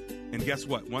roof. And guess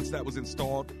what? Once that was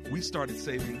installed, we started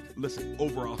saving,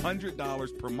 over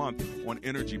 $100 per month on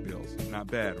energy bills. Not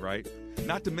bad, right?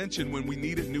 Not to mention, when we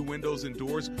needed new windows and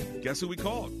doors, guess who we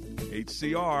called?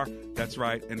 HCR. That's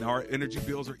right. And our energy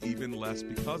bills are even less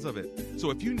because of it. So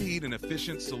if you need an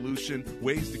efficient solution,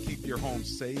 ways to keep your home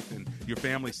safe and your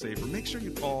family safer, make sure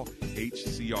you call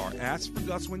HCR. Ask for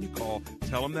Gus when you call.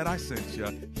 Tell him that I sent you.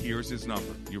 Here's his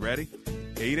number. You ready?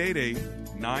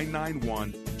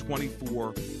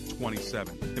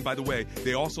 888-991-2427. And by the way,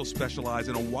 they also specialize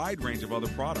in a wide range of other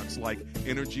products like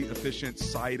energy-efficient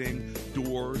siding,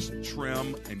 doors,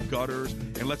 trim, and gutters.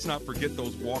 And let's not forget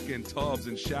those walk-in tubs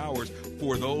and showers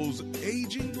for those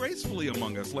aging gracefully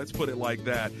among us. Let's put it like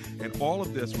that. And all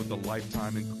of this with a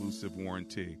lifetime inclusive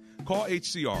warranty. Call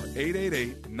HCR,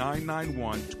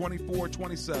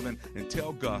 888-991-2427, and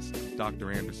tell Gus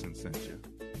Dr. Anderson sent you.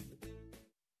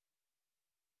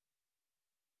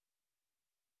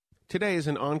 Today is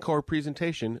an encore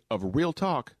presentation of Real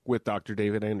Talk with Dr.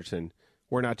 David Anderson.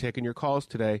 We're not taking your calls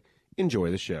today.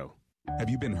 Enjoy the show. Have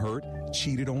you been hurt,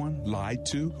 cheated on, lied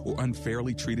to, or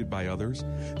unfairly treated by others?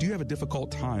 Do you have a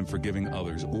difficult time forgiving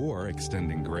others or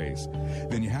extending grace?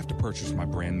 Then you have to purchase my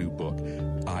brand new book,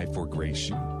 I Forgrace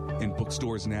You. In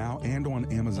bookstores now and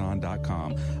on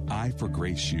Amazon.com, I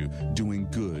Forgrace You, doing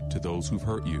good to those who've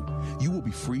hurt you. You will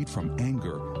be freed from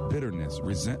anger, bitterness,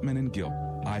 resentment, and guilt.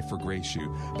 I Forgrace You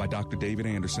by Dr. David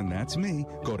Anderson. That's me.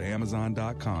 Go to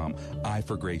Amazon.com. I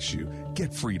Forgrace You.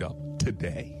 Get freed up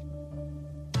today.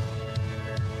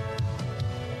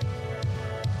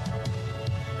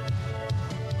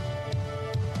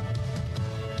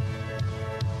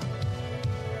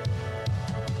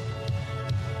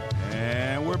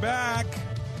 And we're back.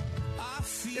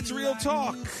 It's Real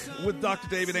Talk with Dr.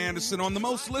 David Anderson on the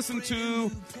most listened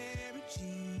to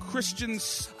Christian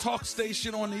talk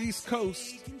station on the East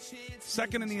Coast,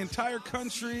 second in the entire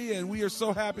country, and we are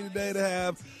so happy today to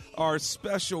have our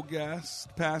special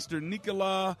guest, Pastor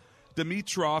Nikola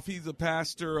Dimitrov. He's a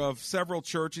pastor of several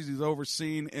churches he's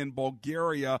overseen in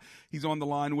Bulgaria. He's on the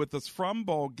line with us from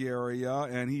Bulgaria,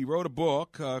 and he wrote a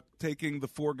book taking the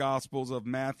four Gospels of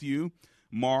Matthew,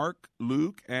 Mark,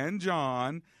 Luke, and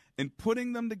John, and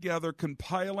putting them together,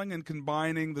 compiling and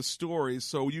combining the stories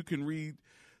so you can read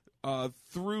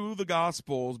through the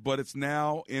Gospels, but it's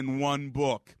now in one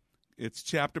book. It's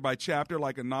chapter by chapter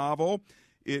like a novel.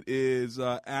 It is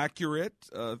accurate,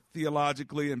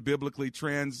 theologically and biblically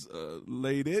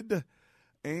translated,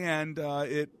 and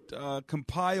it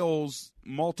compiles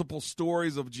multiple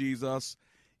stories of Jesus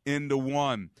into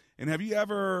one. And have you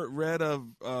ever read of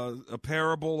a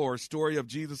parable or a story of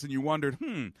Jesus and you wondered,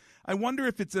 I wonder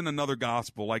if it's in another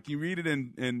gospel? Like you read it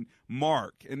in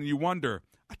Mark and you wonder,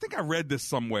 I think I read this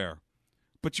somewhere,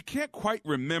 but you can't quite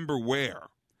remember where.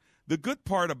 The good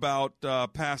part about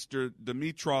Pastor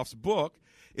Dimitrov's book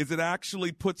is it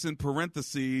actually puts in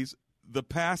parentheses the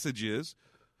passages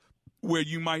where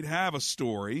you might have a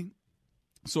story,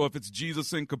 So if it's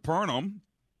Jesus in Capernaum,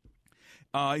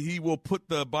 he will put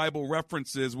the Bible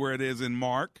references where it is in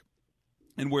Mark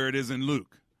and where it is in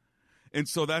Luke. And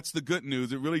so that's the good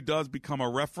news. It really does become a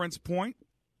reference point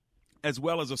as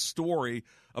well as a story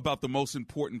about the most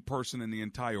important person in the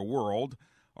entire world,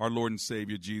 our Lord and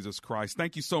Savior, Jesus Christ.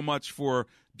 Thank you so much for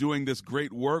doing this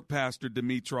great work, Pastor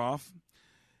Dimitrov.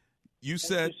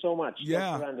 Thank you so much,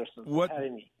 yeah, Dr. Anderson, for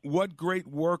having me. What great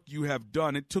work you have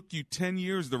done. It took you 10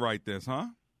 years to write this, huh?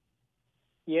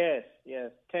 Yes,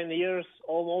 10 years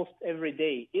almost every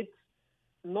day. It's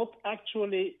not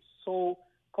actually so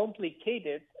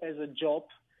complicated as a job.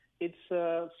 It's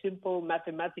a simple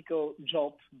mathematical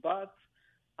job, but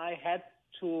I had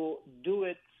to do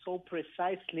it so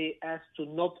precisely as to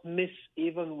not miss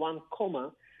even one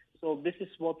comma. So this is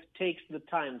what takes the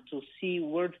time, to see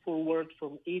word for word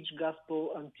from each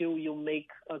gospel until you make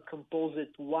a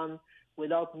composite one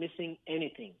without missing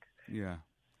anything. Yeah.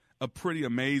 Pretty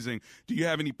amazing. Do you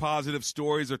have any positive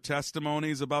stories or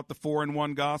testimonies about the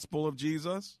 4-in-1 gospel of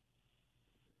Jesus?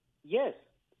 Yes.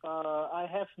 I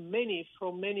have many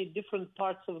from many different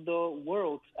parts of the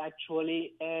world,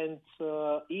 actually, and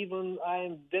even I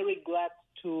am very glad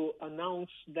to announce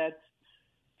that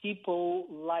people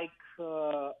like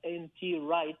N.T.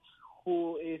 Wright,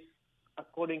 who is,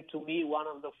 according to me, one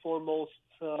of the foremost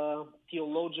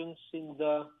theologians in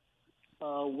the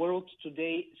world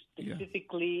today,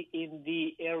 specifically in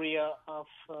the area of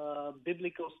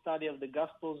biblical study of the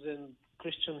Gospels and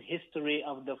Christian history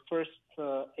of the first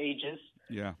ages.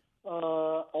 Yeah.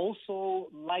 Also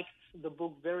liked the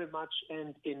book very much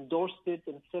and endorsed it,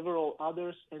 and several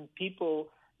others, and people,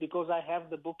 because I have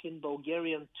the book in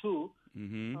Bulgarian too.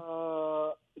 Mm-hmm.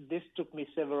 This took me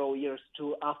several years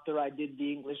too after I did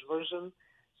the English version.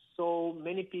 So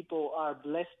many people are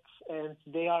blessed and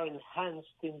they are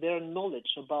enhanced in their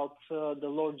knowledge about the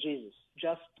Lord Jesus.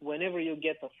 Just whenever you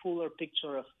get a fuller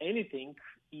picture of anything,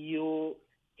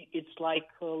 it's like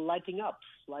lighting up,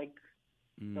 like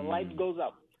the light goes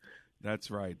up.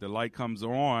 That's right. The light comes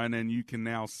on and you can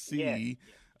now see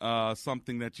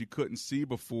something that you couldn't see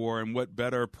before, and what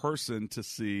better person to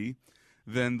see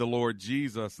than the Lord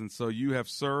Jesus. And so you have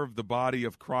served the body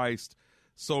of Christ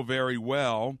so very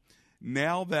well.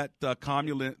 Now that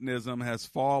communism has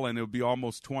fallen, it'll be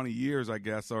almost 20 years, I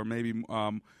guess, or maybe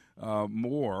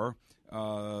more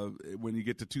when you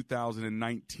get to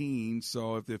 2019.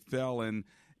 So if it fell in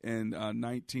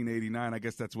 1989, I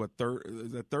guess that's what,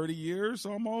 is that 30 years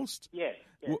almost? Yes.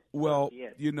 Well,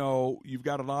 yes. You know, you've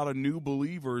got a lot of new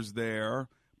believers there,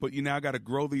 but you now got to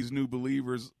grow these new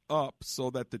believers up so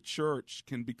that the church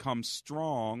can become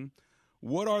strong.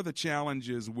 What are the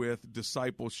challenges with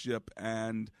discipleship,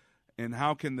 and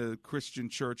how can the Christian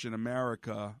church in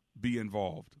America be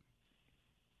involved?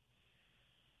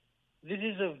 This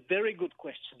is a very good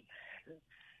question.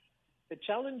 The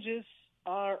challenges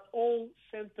are all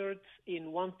centered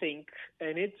in one thing,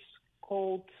 and it's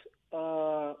called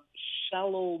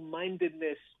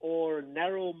shallow-mindedness or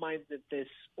narrow-mindedness,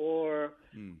 or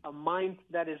a mind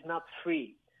that is not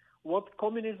free. What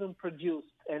communism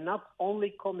produced, and not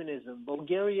only communism,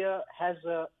 Bulgaria has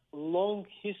a long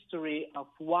history of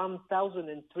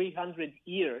 1,300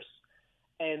 years,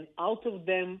 and out of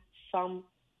them, some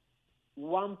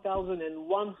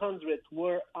 1,100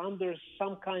 were under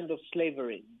some kind of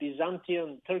slavery,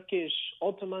 Byzantine, Turkish,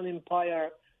 Ottoman Empire,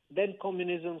 then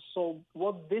communism. So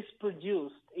what this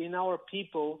produced in our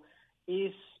people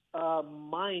is a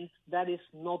mind that is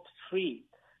not free.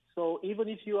 So even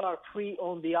if you are free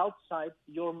on the outside,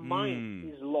 your mind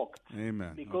is locked.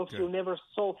 Amen. Because Okay. you never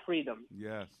saw freedom.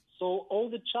 Yes. So all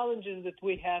the challenges that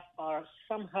we have are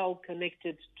somehow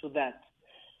connected to that.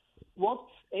 What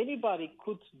anybody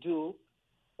could do,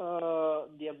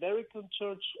 the American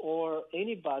church or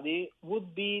anybody,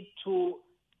 would be to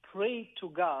pray to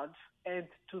God and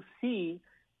to see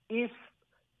if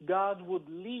God would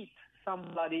lead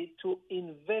somebody to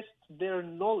invest their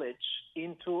knowledge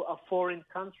into a foreign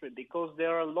country, because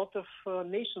there are a lot of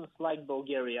nations like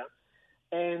Bulgaria.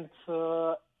 And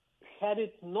had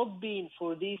it not been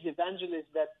for these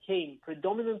evangelists that came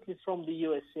predominantly from the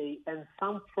USA and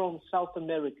some from South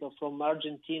America, from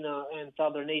Argentina and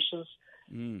other nations,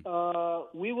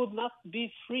 we would not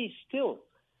be free still.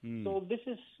 So this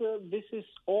is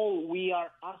all we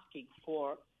are asking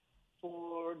for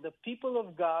the people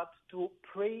of God to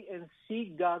pray and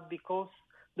seek God, because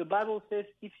the Bible says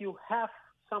if you have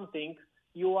something,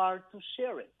 you are to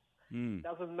share it.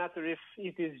 Doesn't matter if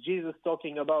it is Jesus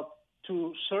talking about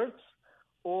 2 shirts,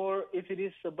 or if it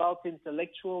is about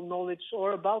intellectual knowledge,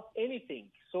 or about anything.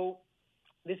 So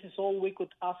this is all we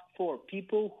could ask for,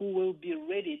 people who will be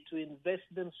ready to invest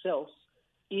themselves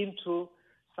into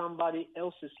somebody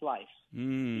else's life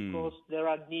because there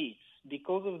are needs.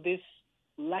 Because of this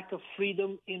lack of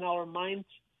freedom in our minds,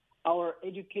 our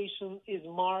education is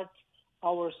marred,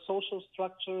 our social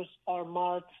structures are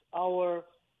marred, our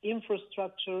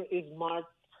infrastructure is marred,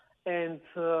 and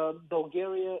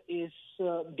Bulgaria is,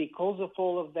 because of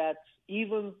all of that,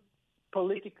 even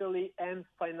politically and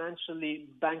financially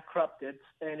bankrupted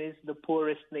and is the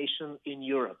poorest nation in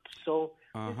Europe. So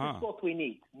this is what we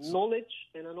need, knowledge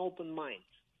and an open mind.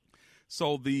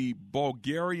 So the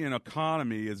Bulgarian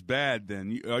economy is bad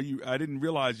then. I didn't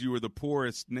realize you were the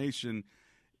poorest nation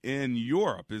in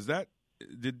Europe. Is that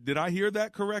did I hear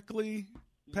that correctly,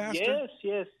 Pastor?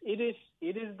 Yes.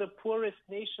 It is the poorest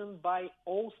nation by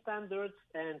all standards,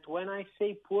 and when I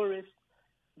say poorest,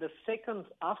 the second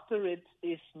after it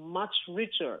is much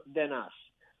richer than us.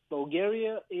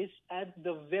 Bulgaria is at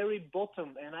the very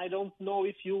bottom, and I don't know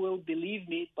if you will believe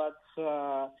me, but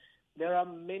there are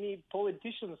many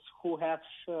politicians who have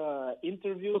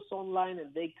interviews online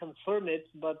and they confirm it,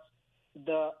 but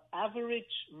the average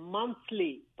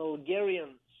monthly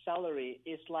Bulgarian salary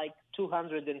is like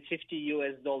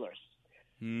 $250.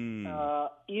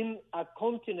 In a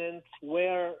continent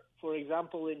where, for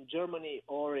example, in Germany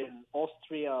or in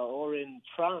Austria or in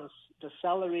France, the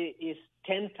salary is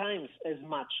 10 times as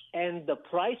much, and the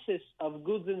prices of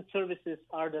goods and services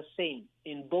are the same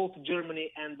in both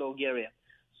Germany and Bulgaria.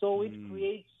 So it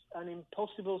creates an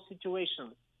impossible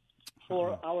situation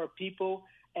for our people,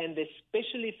 and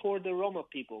especially for the Roma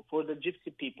people, for the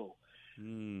Gypsy people.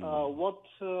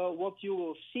 What you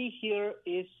will see here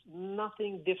is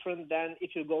nothing different than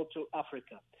if you go to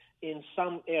Africa in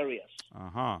some areas.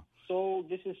 So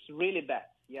this is really bad,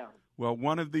 yeah. Well,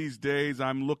 one of these days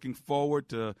I'm looking forward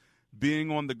to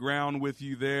being on the ground with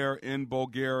you there in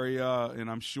Bulgaria, and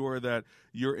I'm sure that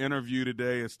your interview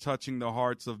today is touching the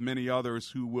hearts of many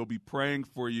others who will be praying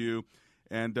for you.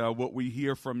 And what we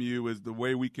hear from you is the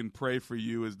way we can pray for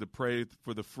you is to pray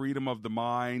for the freedom of the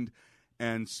mind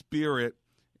and spirit.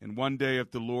 And one day,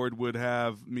 if the Lord would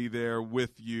have me there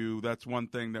with you, that's one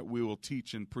thing that we will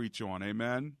teach and preach on.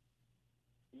 Amen?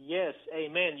 Yes,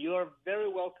 amen. You are very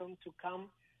welcome to come.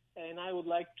 And I would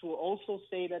like to also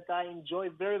say that I enjoy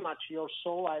very much your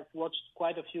show. I've watched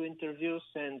quite a few interviews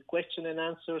and question and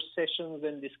answer sessions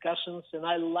and discussions, and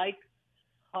I like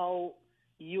how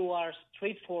you are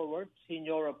straightforward in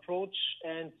your approach.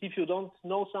 And if you don't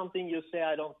know something, you say,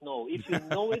 I don't know. If you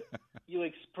know it, you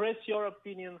express your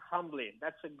opinion humbly.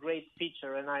 That's a great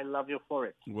feature, and I love you for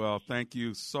it. Well, thank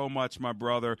you so much, my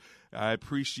brother. I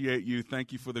appreciate you.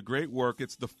 Thank you for the great work.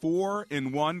 It's the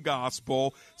 4-in-1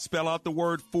 Gospel. Spell out the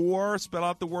word 4, spell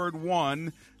out the word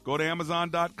 1. Go to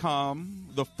Amazon.com.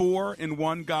 The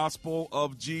 4-in-1 Gospel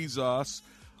of Jesus.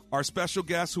 Our special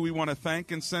guest, who we want to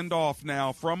thank and send off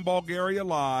now from Bulgaria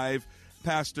Live,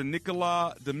 Pastor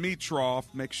Nikola Dimitrov.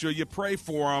 Make sure you pray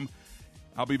for him.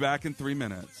 I'll be back in 3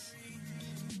 minutes.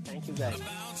 Thank you, guys.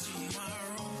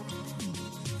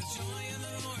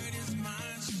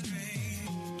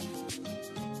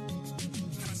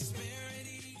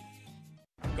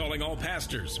 Calling all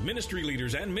pastors, ministry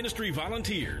leaders, and ministry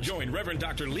volunteers. Join Reverend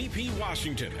Dr. Lee P.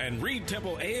 Washington and Reed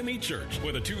Temple AME Church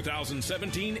for the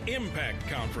 2017 Impact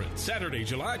Conference, Saturday,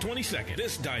 July 22nd.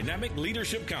 This dynamic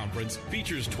leadership conference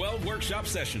features 12 workshop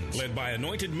sessions led by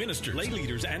anointed ministers, lay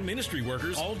leaders, and ministry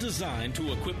workers, all designed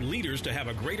to equip leaders to have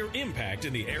a greater impact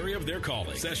in the area of their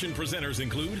calling. Session presenters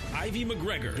include Ivy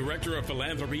McGregor, Director of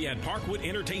Philanthropy at Parkwood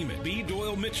Entertainment, B.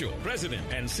 Doyle Mitchell, President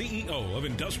and CEO of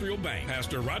Industrial Bank,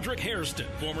 Pastor Roderick Hairston,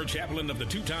 former chaplain of the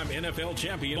two-time NFL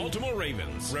champion Baltimore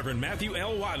Ravens, Reverend Matthew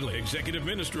L. Wadley, Executive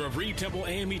Minister of Reed Temple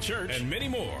AME Church, and many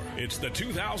more. It's the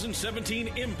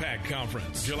 2017 Impact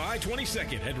Conference, July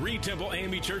 22nd at Reed Temple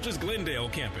AME Church's Glendale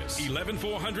campus,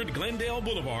 11400 Glendale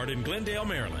Boulevard in Glendale,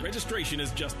 Maryland. Registration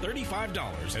is just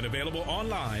 $35 and available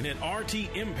online at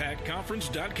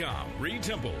rtimpactconference.com. Reed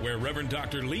Temple, where Reverend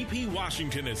Dr. Lee P.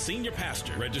 Washington is senior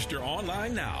pastor. Register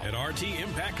online now at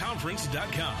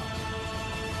rtimpactconference.com.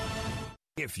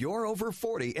 If you're over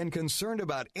 40 and concerned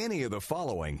about any of the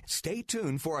following, stay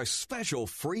tuned for a special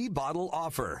free bottle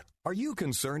offer. Are you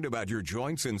concerned about your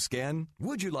joints and skin?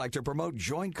 Would you like to promote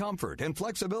joint comfort and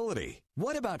flexibility?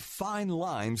 What about fine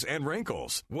lines and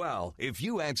wrinkles? Well, if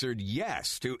you answered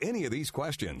yes to any of these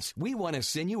questions, we want to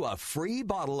send you a free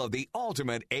bottle of the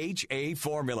Ultimate HA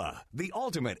Formula. The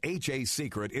Ultimate HA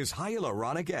secret is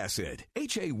hyaluronic acid.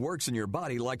 HA works in your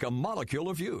body like a molecule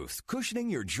of youth, cushioning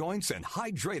your joints and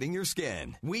hydrating your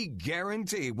skin. We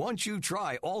guarantee once you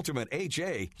try Ultimate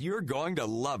HA, you're going to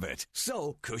love it.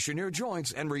 So, cushion your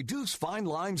joints and reduce Reduce fine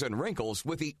lines and wrinkles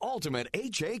with the ultimate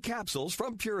HA capsules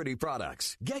from Purity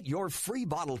Products. Get your free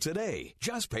bottle today.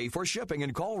 Just pay for shipping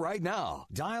and call right now.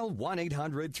 Dial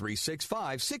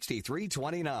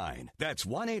 1-800-365-6329. That's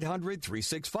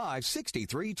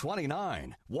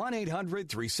 1-800-365-6329.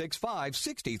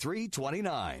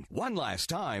 1-800-365-6329. One last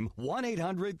time,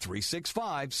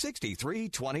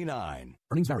 1-800-365-6329.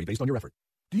 Earnings vary based on your effort.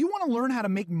 Do you want to learn how to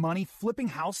make money flipping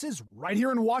houses right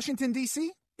here in Washington,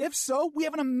 D.C.? If so, we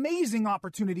have an amazing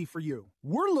opportunity for you.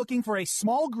 We're looking for a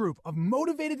small group of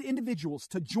motivated individuals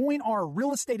to join our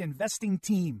real estate investing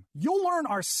team. You'll learn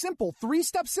our simple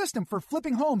 3-step system for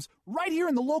flipping homes right here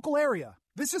in the local area.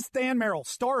 This is Than Merrill,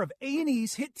 star of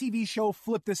A&E's hit TV show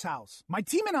Flip This House. My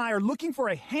team and I are looking for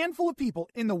a handful of people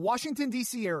in the Washington,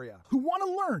 D.C. area who want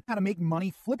to learn how to make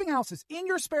money flipping houses in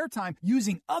your spare time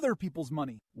using other people's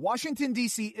money. Washington,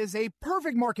 D.C. is a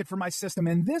perfect market for my system,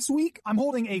 and this week I'm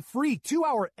holding a free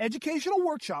 2-hour educational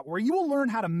workshop where you will learn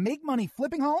how to make money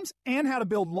flipping homes and how to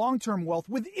build long-term wealth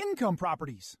with income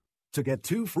properties. To get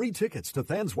 2 free tickets to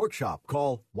Than's workshop,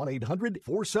 call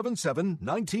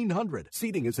 1-800-477-1900.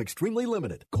 Seating is extremely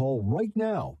limited. Call right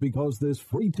now because this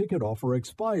free ticket offer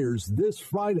expires this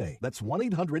Friday. That's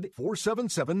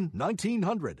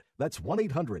 1-800-477-1900. That's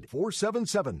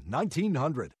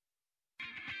 1-800-477-1900.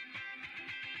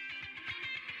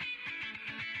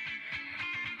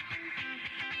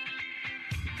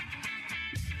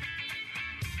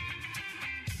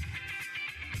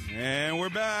 And we're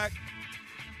back.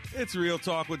 It's Real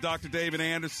Talk with Dr. David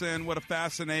Anderson. What a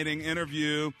fascinating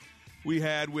interview we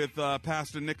had with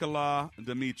Pastor Nikolai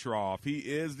Dimitrov. He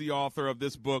is the author of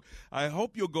this book. I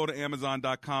hope you'll go to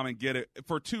Amazon.com and get it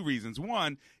for 2 reasons.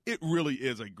 One, it really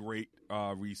is a great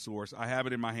resource. I have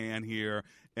it in my hand here,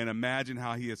 and imagine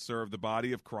how he has served the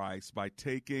body of Christ by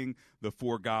taking the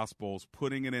 4 Gospels,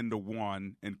 putting it into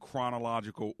one in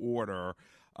chronological order,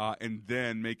 and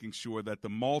then making sure that the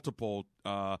multiple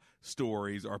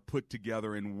stories are put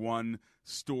together in one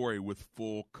story with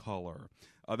full color.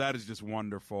 That is just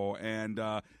wonderful, and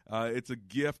it's a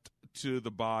gift to the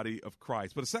body of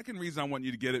Christ. But the second reason I want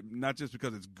you to get it, not just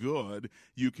because it's good,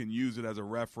 you can use it as a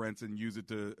reference and use it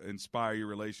to inspire your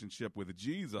relationship with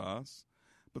Jesus,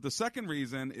 but the second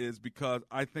reason is because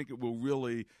I think it will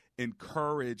really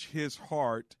encourage his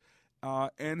heart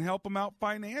and help him out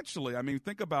financially. I mean,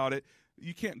 think about it.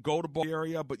 You can't go to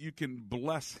Bulgaria, but you can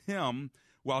bless him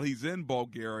while he's in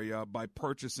Bulgaria by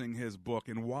purchasing his book.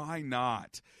 And why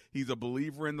not? He's a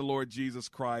believer in the Lord Jesus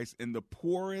Christ in the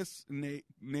poorest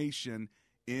nation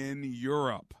in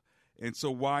Europe. And so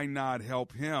why not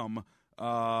help him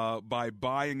by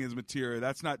buying his material?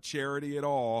 That's not charity at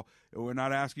all. We're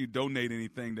not asking you to donate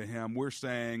anything to him. We're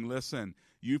saying, listen,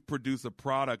 you've produced a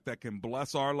product that can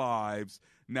bless our lives.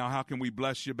 Now, how can we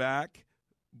bless you back?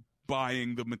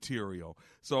 Buying the material.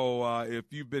 So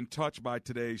if you've been touched by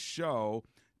today's show,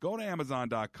 go to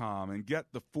Amazon.com and get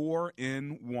the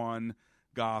 4-in-1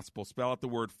 gospel. Spell out the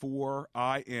word 4,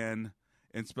 I-N,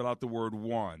 and spell out the word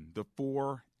 1. The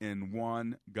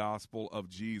 4-in-1 gospel of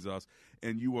Jesus.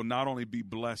 And you will not only be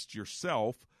blessed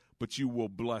yourself, but you will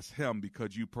bless him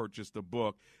because you purchased a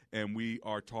book. And we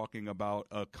are talking about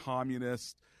a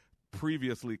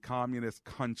previously communist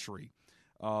country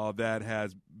that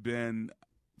has been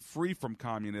free from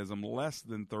communism less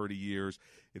than 30 years.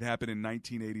 It happened in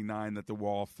 1989 that the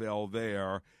wall fell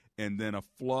there, and then a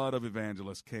flood of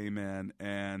evangelists came in,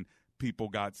 and people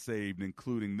got saved,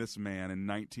 including this man in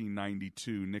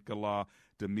 1992, Nikolai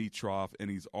Dimitrov,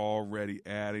 and he's already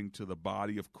adding to the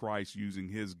body of Christ using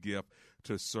his gift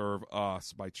to serve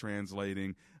us by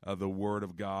translating the Word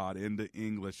of God into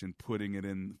English and putting it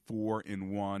in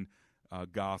 4-in-1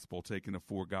 gospel, taking the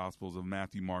 4 Gospels of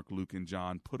Matthew, Mark, Luke, and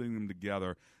John, putting them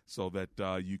together so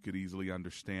that you could easily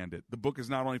understand it. The book is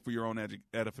not only for your own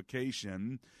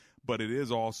edification, but it is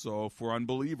also for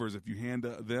unbelievers. If you hand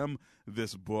them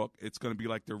this book, it's going to be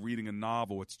like they're reading a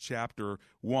novel. It's chapter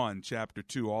 1, chapter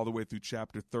 2, all the way through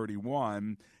chapter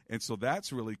 31. And so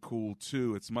that's really cool,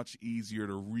 too. It's much easier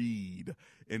to read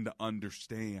and to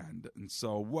understand. And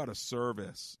so what a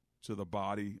service to the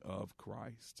body of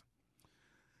Christ.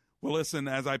 Well, listen,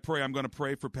 as I pray, I'm going to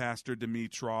pray for Pastor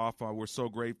Dimitrov. We're so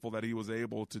grateful that he was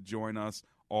able to join us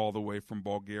all the way from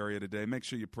Bulgaria today. Make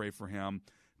sure you pray for him,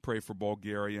 pray for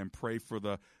Bulgaria, and pray for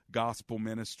the gospel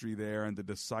ministry there and the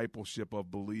discipleship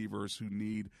of believers who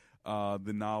need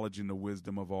the knowledge and the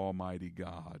wisdom of Almighty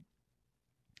God.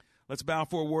 Let's bow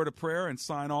for a word of prayer and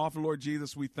sign off. Lord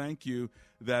Jesus, we thank you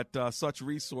that such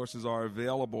resources are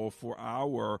available for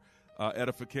our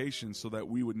edification so that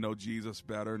we would know Jesus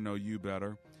better, know you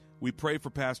better. We pray for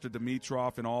Pastor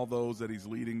Dimitrov and all those that he's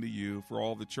leading to you, for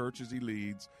all the churches he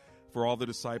leads. for all the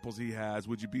disciples he has.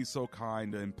 Would you be so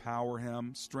kind to empower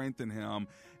him, strengthen him,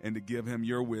 and to give him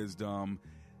your wisdom?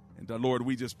 And Lord,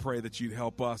 we just pray that you'd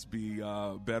help us be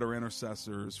better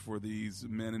intercessors for these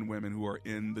men and women who are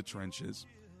in the trenches.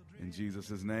 In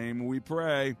Jesus' name we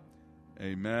pray.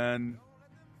 Amen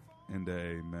and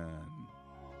amen.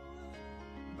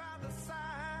 By the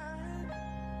side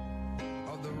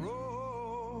of the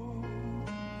road,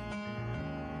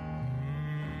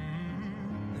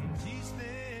 and teach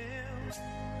them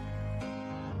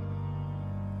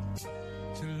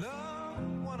to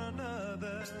love one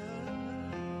another,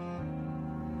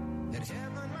 that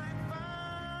heaven might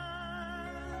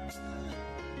find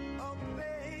a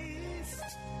place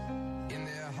in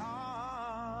their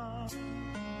heart.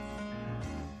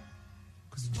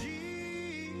 'Cause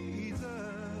Jesus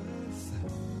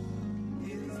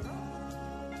is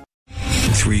love.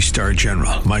 3-star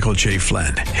General Michael J.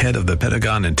 Flynn, head of the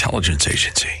Pentagon Intelligence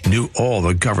Agency, knew all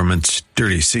the government's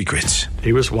dirty secrets.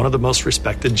 He was one of the most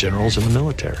respected generals in the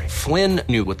military. Flynn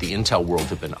knew what the intel world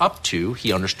had been up to.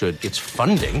 He understood its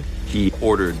funding. He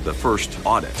ordered the first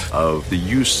audit of the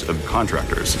use of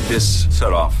contractors. This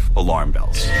set off alarm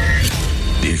bells.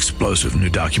 The explosive new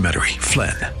documentary,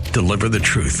 Flynn, Deliver the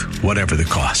Truth, Whatever the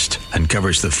Cost,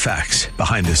 uncovers the facts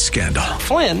behind this scandal.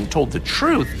 Flynn told the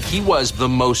truth. He was the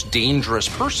most dangerous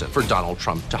person for Donald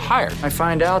Trump to hire. I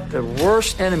find out the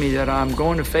worst enemy that I'm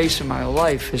going to face in my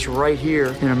life is right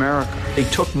here in America. They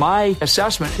took my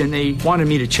assessment and they wanted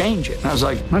me to change it. And I was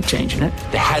like, I'm not changing it.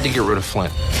 They had to get rid of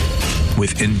Flynn.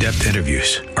 With in-depth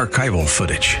interviews, archival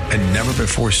footage, and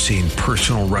never-before-seen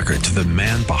personal records of the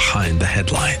man behind the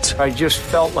headlines. I just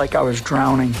felt like I was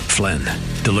drowning. Flynn,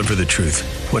 Deliver the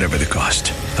Truth, Whatever the Cost.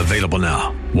 Available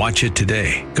now. Watch it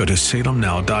today. Go to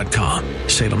salemnow.com.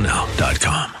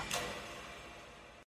 salemnow.com.